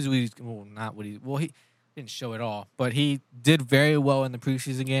he showed his he didn't show it all, but he did very well in the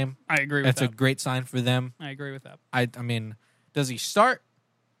preseason game. I agree with that. That's a great sign for them. I agree with that. I mean, does he start?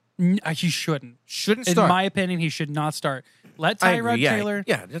 He shouldn't. Shouldn't in start. my opinion, he should not start. Let Tyrod Taylor.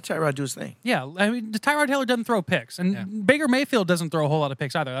 Yeah, let Tyrod do his thing. Yeah, Tyrod Taylor doesn't throw picks, and Baker Mayfield doesn't throw a whole lot of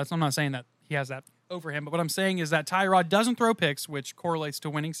picks either. I'm not saying that he has that over him, but what I'm saying is that Tyrod doesn't throw picks, which correlates to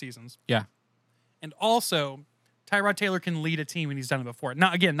winning seasons. Yeah, and also Tyrod Taylor can lead a team, and he's done it before.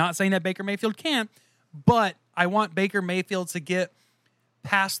 Now, again, not saying that Baker Mayfield can't, but I want Baker Mayfield to get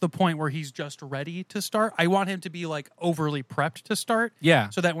past the point where he's just ready to start. I want him to be overly prepped to start. Yeah.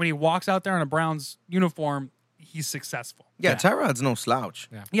 So that when he walks out there in a Browns uniform, he's successful. Yeah, Tyrod's no slouch.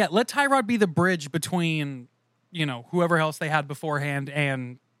 Yeah, let Tyrod be the bridge between, whoever else they had beforehand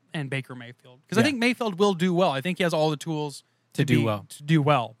and Baker Mayfield. Because I think Mayfield will do well. I think he has all the tools to do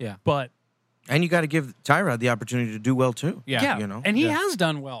well. Yeah. But and you got to give Tyrod the opportunity to do well too. Yeah. And he has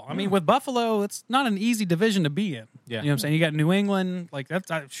done well. I mean, with Buffalo, it's not an easy division to be in. Yeah. You know what I'm saying? You got New England,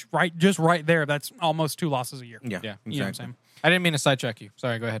 that's right there. That's almost 2 losses a year. Yeah, exactly. You know what I'm saying? I didn't mean to sidetrack you.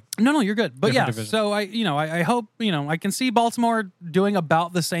 Sorry, go ahead. No, you're good. But Different division. So I hope, I can see Baltimore doing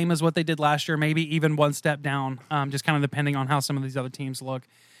about the same as what they did last year, maybe even one step down, just kind of depending on how some of these other teams look.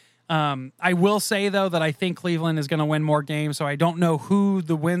 I will say, though, that I think Cleveland is going to win more games, so I don't know who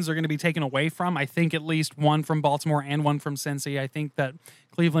the wins are going to be taken away from. I think at least one from Baltimore and one from Cincy. I think that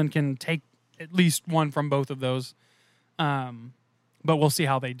Cleveland can take at least one from both of those. But we'll see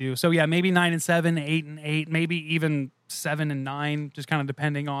how they do. So, maybe 9-7, 8-8, maybe even 7-9, just kind of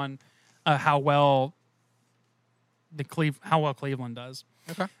depending on how well Cleveland does.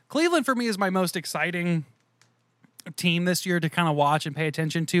 Okay. Cleveland, for me, is my most exciting team this year to kind of watch and pay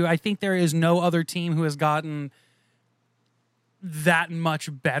attention to. I think there is no other team who has gotten that much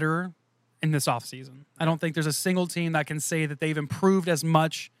better in this offseason. I don't think there's a single team that can say that they've improved as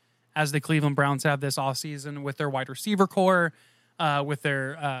much as the Cleveland Browns have this offseason with their wide receiver core, with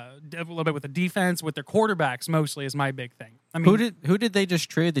their a little bit with the defense, with their quarterbacks mostly is my big thing. I mean, who did they just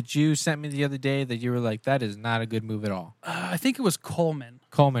trade that you sent me the other day that you were like, that is not a good move at all? I think it was Coleman.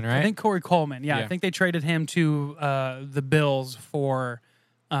 Coleman, right? I think Corey Coleman. Yeah, I think they traded him to the Bills for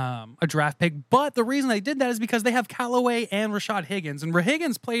a draft pick. But the reason they did that is because they have Callaway and Rashad Higgins. And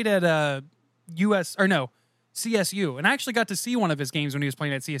Higgins played at CSU. And I actually got to see one of his games when he was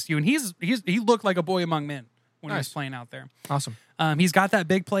playing at CSU. And he looked like a boy among men when he was playing out there. Awesome. He's got that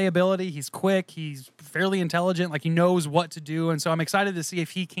big playability. He's quick. He's fairly intelligent. He knows what to do. And so I'm excited to see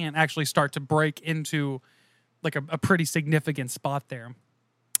if he can't actually start to break into a pretty significant spot there.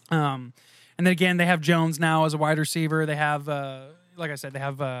 And then again, they have Jones now as a wide receiver. They have, like I said, they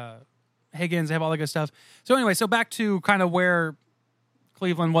have Higgins. They have all that good stuff. So anyway, so back to kind of where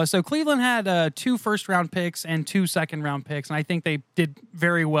Cleveland was. So Cleveland had 2 first-round picks and 2 second-round picks, and I think they did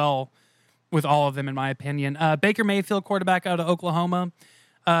very well with all of them, in my opinion. Baker Mayfield, quarterback out of Oklahoma.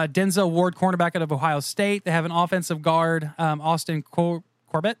 Denzel Ward, cornerback out of Ohio State. They have an offensive guard, Austin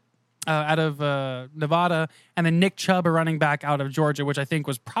Corbett, out of Nevada. And then Nick Chubb, a running back out of Georgia, which I think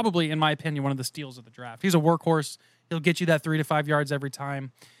was probably, in my opinion, one of the steals of the draft. He's a workhorse. He'll get you that 3 to 5 yards every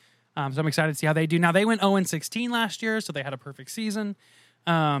time. So I'm excited to see how they do. Now, they went 0-16 last year, so they had a perfect season.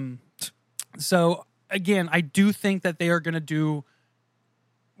 So, again, I do think that they are going to do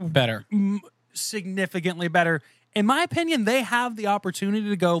better, significantly better. In my opinion, they have the opportunity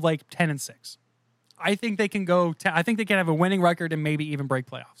to go 10-6. I think they can go. I think they can have a winning record and maybe even break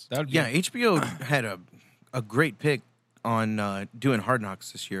playoffs. That would be Yeah, HBO had a great pick on doing Hard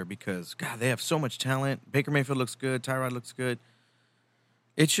Knocks this year because, God, they have so much talent. Baker Mayfield looks good. Tyrod looks good.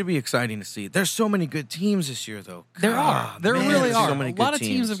 It should be exciting to see. There's so many good teams this year, though. There are. There man, really there's are. so many A good lot of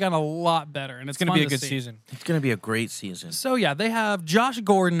teams have gotten a lot better, and it's going to fun be a good see. season. It's going to be a great season. So yeah, they have Josh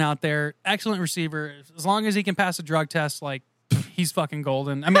Gordon out there, excellent receiver. As long as he can pass a drug test, like he's fucking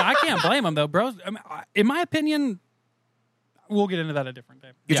golden. I mean, I can't blame him though, bro. I mean, in my opinion, we'll get into that a different day.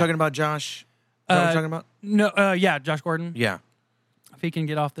 You're talking about Josh? Is that what you're talking about? No, yeah, Josh Gordon. Yeah. If he can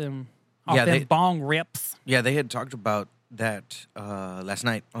get off them Yeah, they- bong rips. Yeah, they had talked about that last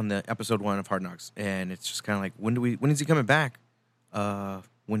night on the episode 1 of Hard Knocks, and it's just kind of like, when is he coming back?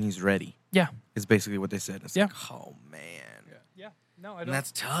 When he's ready, Yeah, is basically what they said. It's Yeah. like, oh man, yeah. No, I and don't.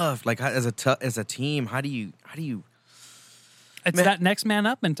 that's tough. Like as a team, how do you It's man- that next man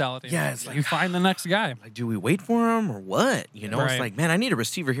up mentality. Yeah, it's like- you find the next guy. like? Do we wait for him or what? You know, Right. it's like, man, I need a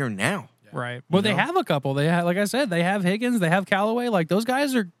receiver here now. Right. Well, they know? have a couple. They have, like I said, they have Higgins, they have Callaway. Like those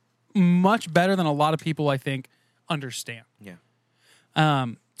guys are much better than a lot of people I think understand. Yeah,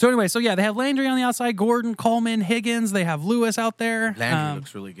 So anyway, so yeah, they have Landry on the outside, Gordon, Coleman, Higgins. They have Lewis out there. Landry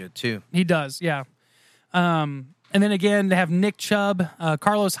looks really good too. He does, yeah. And then again, they have Nick Chubb.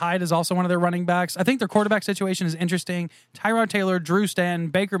 Carlos Hyde is also one of their running backs. I think their quarterback situation is interesting. Tyrod Taylor, Drew Stanton,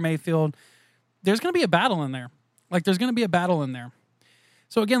 Baker Mayfield. There's going to be a battle in there. There's going to be a battle in there.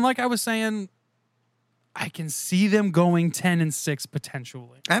 So again, like I was saying, I can see them going 10-6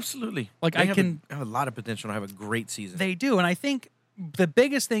 potentially. Absolutely. Like, They I have can- have a lot of potential to have a great season. They do. And I think the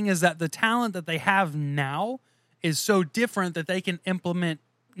biggest thing is that the talent that they have now is so different that they can implement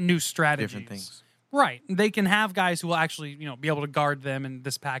new strategies. Different things. Right. They can have guys who will actually, be able to guard them in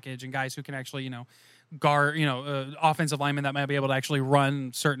this package and guys who can actually, guard, offensive linemen that might be able to actually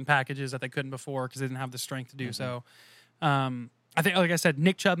run certain packages that they couldn't before because they didn't have the strength to do so. I think, like I said,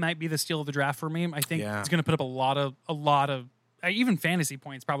 Nick Chubb might be the steal of the draft for me. I think Yeah. he's going to put up a lot of even fantasy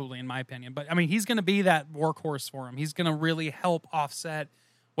points, probably in my opinion. But I mean, he's going to be that workhorse for him. He's going to really help offset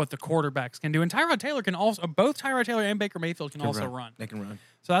what the quarterbacks can do. And Tyrod Taylor can also, both Tyrod Taylor and Baker Mayfield can also run. They can run.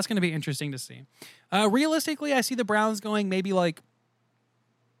 So that's going to be interesting to see. Realistically, I see the Browns going maybe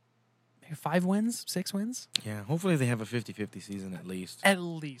 5 wins, 6 wins. Yeah, hopefully they have a 50-50 season at least. At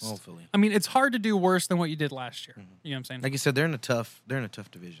least. Hopefully. I mean, it's hard to do worse than what you did last year. You know what I'm saying? Like you said, they're in a tough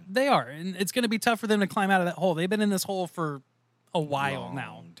division. They are, and it's going to be tough for them to climb out of that hole. They've been in this hole for a while Long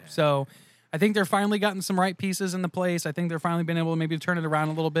now. time. So I think they're finally gotten some right pieces into place. I think they're finally been able to maybe turn it around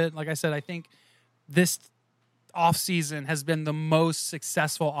a little bit. Like I said, I think this offseason has been the most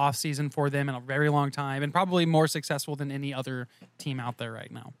successful offseason for them in a very long time and probably more successful than any other team out there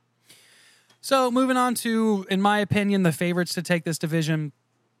right now. So moving on to, in my opinion, the favorites to take this division,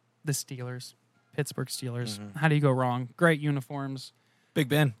 the Steelers, Pittsburgh Steelers. How do you go wrong? Great uniforms. Big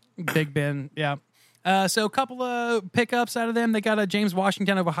Ben. Big Ben, yeah. So a couple of pickups out of them. They got a James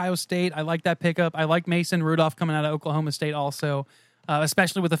Washington of Ohio State. I like that pickup. I like Mason Rudolph coming out of Oklahoma State also,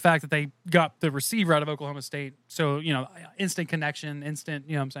 especially with the fact that they got the receiver out of Oklahoma State. So, instant connection, instant,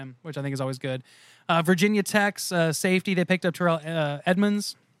 what I'm saying, which I think is always good. Virginia Tech's safety, they picked up Terrell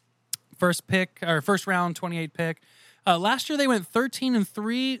Edmonds. First round, 28 pick. Last year they went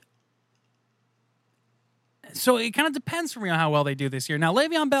 13-3. So it kind of depends for me on how well they do this year. Now,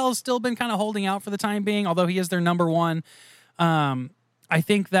 Le'Veon Bell has still been kind of holding out for the time being, although he is their number one. I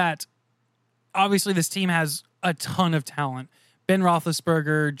think that obviously this team has a ton of talent. Ben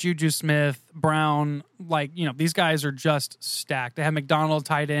Roethlisberger, Juju Smith, Brown, these guys are just stacked. They have McDonald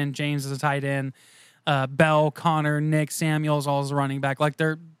tight end, James is a tight end, Bell, Connor, Nick, Samuels all as a running back.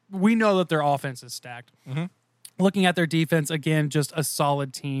 We know that their offense is stacked. Looking at their defense, again, just a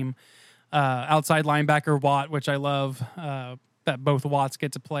solid team. Outside linebacker Watt, which I love that both Watts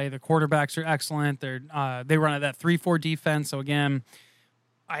get to play. The quarterbacks are excellent. They run at that 3-4 defense. So again,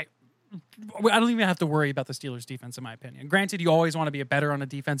 I don't even have to worry about the Steelers' defense, in my opinion. Granted, you always want to be better on a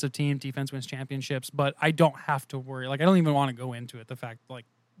defensive team. Defense wins championships, but I don't have to worry. I don't even want to go into it. The fact,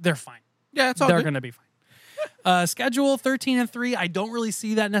 they're fine. Yeah, it's all They're good. going to be fine. Schedule 13-3. I don't really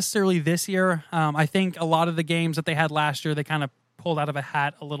see that necessarily this year. I think a lot of the games that they had last year, they kind of pulled out of a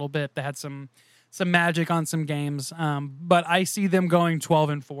hat a little bit. They had some magic on some games, but I see them going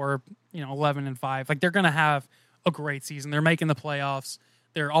 12-4, 11-5. They're going to have a great season. They're making the playoffs.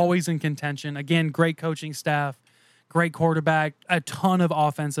 They're always in contention. Again, great coaching staff, great quarterback, a ton of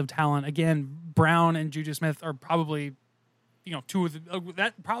offensive talent. Again, Brown and Juju Smith are probably, two of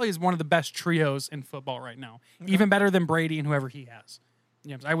that probably is one of the best trios in football right now. Okay. Even better than Brady and whoever he has.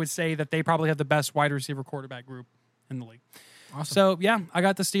 I would say that they probably have the best wide receiver quarterback group in the league. Awesome. So yeah, I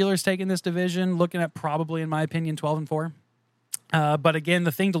got the Steelers taking this division, looking at probably, in my opinion, 12-4. But again,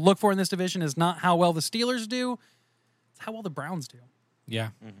 the thing to look for in this division is not how well the Steelers do; it's how well the Browns do. Yeah.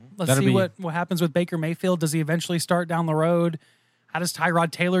 Let's That'll see be- what happens with Baker Mayfield. Does he eventually start down the road? How does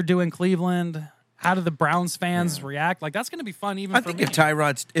Tyrod Taylor do in Cleveland? How do the Browns fans react? Like, that's going to be fun even I for think me. if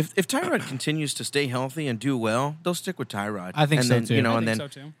Tyrod continues to stay healthy and do well, they'll stick with Tyrod. I think and so, then, too. You know, I and think then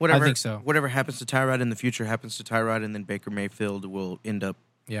so, too. whatever I think so. whatever happens to Tyrod in the future happens to Tyrod, and then Baker Mayfield will end up,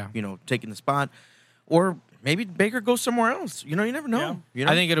 Yeah. taking the spot, or maybe Baker goes somewhere else. You never know. Yeah. You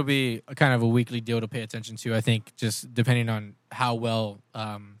know? I think it'll be a kind of a weekly deal to pay attention to. I think just depending on how well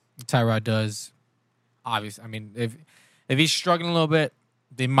Tyrod does. Obviously, I mean, if he's struggling a little bit,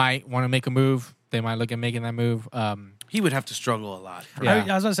 they might want to make a move. They might look at making that move. he would have to struggle a lot Yeah.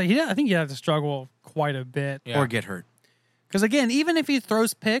 I was going to say, I think he had to struggle quite a bit. Yeah. or get hurt. Because again, even if he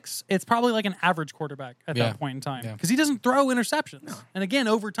throws picks, it's probably like an average quarterback at Yeah. that point in time. Yeah. Because he doesn't throw interceptions. And again,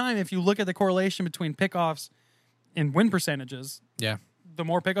 over time, if you look at the correlation between pickoffs and win percentages, Yeah. the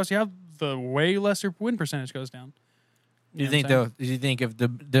more pickoffs you have, the way less your win percentage goes down. Do you know think what I'm saying? though? Do you think if the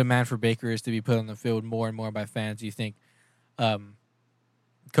demand for Baker is to be put on the field more and more by fans, do you think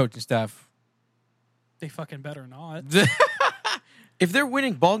coaching staff? They fucking better not. If they're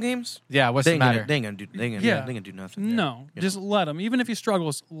winning ball games, Yeah, what's they the ain't matter? gonna, they ain't gonna do. They ain't gonna, Yeah. they ain't gonna do nothing. No, You just know? let him. Even if he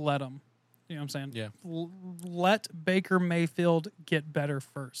struggles, let him. You know what I'm saying? Yeah. Let Baker Mayfield get better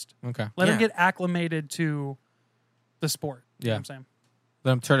first. Okay. Let him Yeah. get acclimated to the sport. You know Yeah. what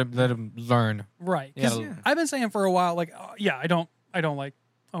I'm saying? Let him learn. Right. Yeah. 'Cause I've been saying for a while, like, I don't like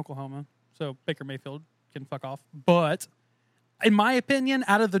Oklahoma, so Baker Mayfield can fuck off. But in my opinion,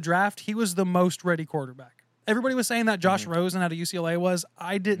 out of the draft, he was the most ready quarterback. Everybody was saying that Josh Rosen out of UCLA was.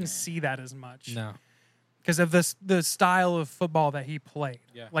 I didn't see that as much No. because of the style of football that he played.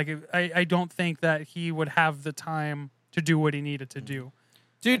 Yeah. Like, I don't think that he would have the time to do what he needed to do.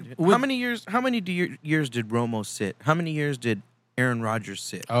 Dude, How many years? How many years did Romo sit? How many years did Aaron Rodgers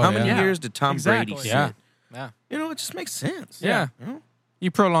sit? Oh, how many yeah. years did Tom Exactly. Brady sit? Yeah. Yeah. It just makes sense. Yeah. You know? You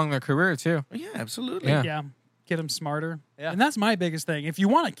prolong their career too. Yeah, absolutely. Yeah. Yeah. Get him smarter. Yeah. And that's my biggest thing. If you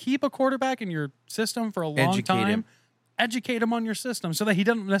want to keep a quarterback in your system for a long Educate time, him. educate him on your system so that he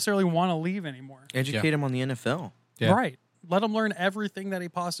doesn't necessarily want to leave anymore. Educate him on the NFL. Yeah. Right. Let him learn everything that he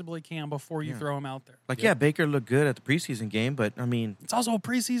possibly can before you throw him out there. Like, yeah, Baker looked good at the preseason game, but I mean, It's also a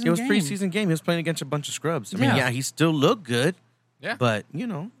preseason it was game. preseason game. He was playing against a bunch of scrubs. I mean, Yeah. yeah, he still looked good, Yeah. but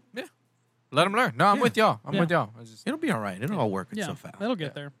Let him learn. No, I'm Yeah. with y'all. I'm Yeah. with y'all. I just, it'll be all right. It'll all work Yeah, itself out. that'll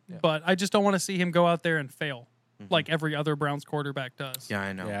get there. Yeah. But I just don't want to see him go out there and fail like every other Browns quarterback does. Yeah,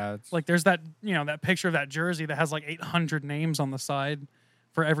 I know. yeah. It's, Like there's that, that picture of that jersey that has like 800 names on the side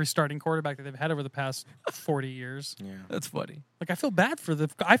for every starting quarterback that they've had over the past 40 years. Yeah. that's funny. Like I feel bad for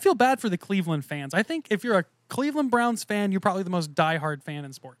the Cleveland fans. I think if you're a Cleveland Browns fan, you're probably the most diehard fan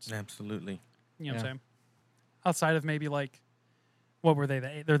in sports. Absolutely. You know what Yeah. I'm saying? Outside of maybe like, what were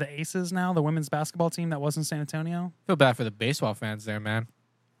they? They're the Aces now, the women's basketball team that was in San Antonio. Feel bad for the baseball fans there, man.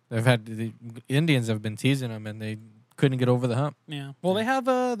 They've had the Indians have been teasing them, and they couldn't get over the hump. Yeah. Well, they had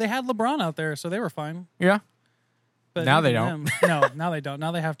LeBron out there, so they were fine. Yeah. But Now they even them- no, now they don't.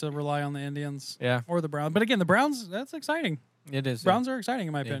 Now they have to rely on the Indians. Yeah. Or the Browns. But again, the Browns, that's exciting. It is. Browns are exciting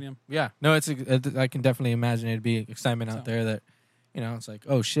in my Yeah. opinion. Yeah. No, I can definitely imagine it'd be excitement out So. there that, it's like,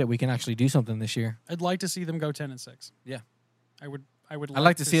 oh shit, we can actually do something this year. I'd like to see them go 10-6. Yeah. I would I'd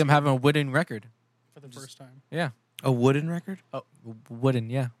like to see them having a winning record. for the first time. Yeah. A wooden record? Oh, wooden.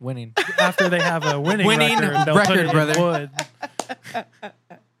 Yeah, winning. After they have a winning Winning record, they'll put record, it in brother. wood.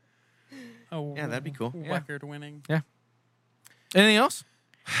 Yeah, that'd be cool. Yeah. Record winning. Anything else?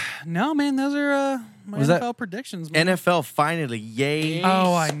 No, man, those are my Was NFL that- predictions. Man. NFL finally, yay!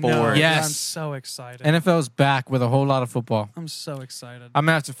 Oh, I know. sports. Yes. I'm so excited. NFL's back with a whole lot of football. I'm so excited. I'm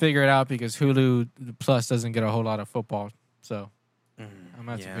gonna have to figure it out because Hulu Plus doesn't get a whole lot of football, so I'm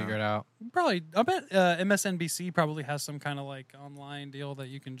gonna have to figure it out. Probably, I bet MSNBC probably has some kind of like online deal that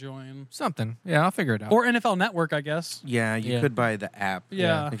you can join, Something. Yeah, I'll figure it out. or NFL Network, I guess. Yeah, you Yeah. could buy the app.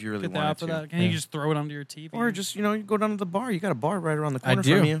 Yeah, if you really get the wanted app for to. that. Can Yeah. you just throw it onto your TV? Or just you go down to the bar. You got a bar right around the I corner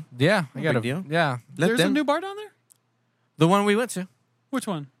do. from you. Yeah, I No got big deal. Yeah, Let There's them. a new bar down there. the one we went to, Which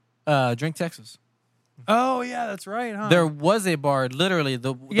one? Drink Texas. Oh yeah, that's right. Huh? There was a bar, literally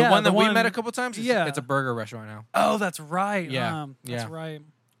the Yeah, one that the we one- met a couple times. yeah. It's a burger restaurant now. Oh, that's right. Yeah, that's yeah. right.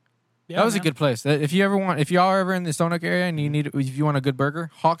 Yeah, That was a man. good place. If y'all are ever in the Stone Oak area and if you want a good burger,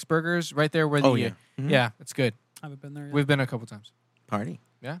 Hawk's Burgers right there where the Oh, yeah. Mhm. yeah, it's good. I haven't been there yet. We've been a couple times. Party,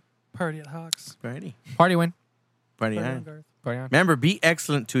 Party at Hawks. party, Party win. party. Party on. on Garth. Party on. Remember, be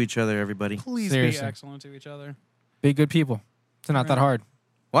excellent to each other, everybody. Please Seriously. be excellent to each other. Be good people. It's not that Right. hard.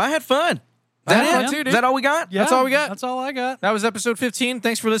 Well, I had fun. That it? too, dude. Is that all we got? That's all we got. That's all I got. That was episode 15.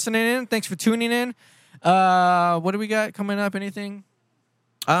 Thanks for listening in. Thanks for tuning in. What do we got coming up? Anything?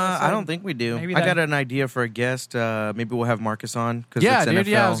 I don't think we do. maybe I that- got an idea for a guest. Maybe we'll have Marcus on. Yeah, it's dude. NFL.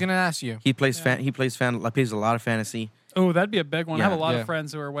 Yeah, I was gonna ask you. He plays plays a lot of fantasy. Oh, that'd be a big one. I have a lot Yeah. of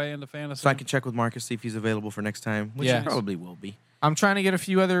friends who are way into fantasy. So I can check with Marcus, see if he's available for next time, which Yeah. he probably will be. I'm trying to get a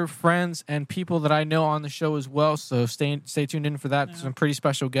few other friends and people that I know on the show as well. So stay tuned in for that. Yeah. Some pretty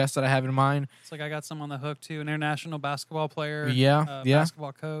special guests that I have in mind. It's like I got some on the hook too. An international basketball player. Yeah, yeah.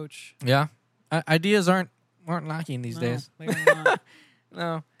 Basketball coach. Yeah, ideas aren't lacking these No, days. they are not.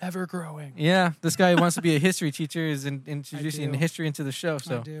 No. Ever growing. Yeah, this guy who wants to be a history teacher is introducing do. history into the show. I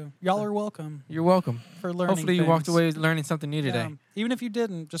So do. Y'all are welcome you're welcome. for learning. Hopefully you walked things. away learning something new today. Yeah. Even if you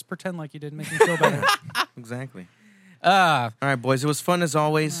didn't, just pretend like you did. Make me feel better. Exactly. Ah, All right, boys. It was fun as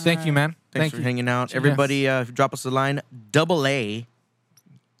always. thank you, man. Thanks Thank for you. hanging out. Yes. Everybody, drop us a line. AA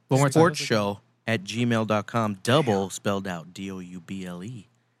One more time. sports show at gmail.com. Double spelled out DOUBLE.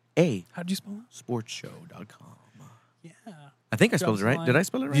 A How'd you spell it? sportshow.com. Yeah. I think I spelled it Drop us a right. line. Did I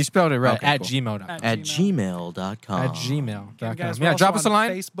spell it right? You spelled it right. Okay, at cool. gmail.com. At Gmail. gmail.com. At gmail.com. Okay, guys, we're Yeah, also drop us a on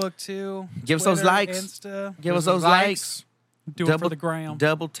line. Facebook too. Give us those Twitter, likes. Insta. Give us those likes. Do it for the gram.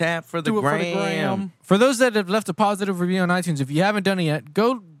 Double tap for the Do it gram. for the gram. For those that have left a positive review on iTunes, if you haven't done it yet,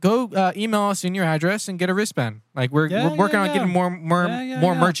 go email us in your address and get a wristband. Like we're Yeah, working yeah, on yeah. getting more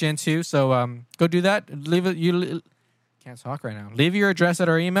Yeah. merch in too. So go do that. Leave it. Can't talk right now. Leave your address at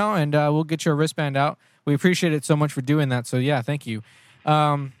our email, and we'll get you a wristband out. We appreciate it so much for doing that. So yeah, thank you. That's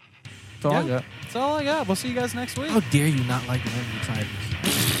all I got. That's all I got. We'll see you guys next week. How dare you not like the Energy Tigers?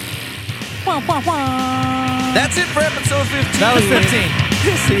 That's it for episode 15. That was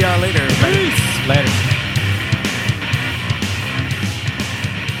 15. See y'all later. everybody. Later.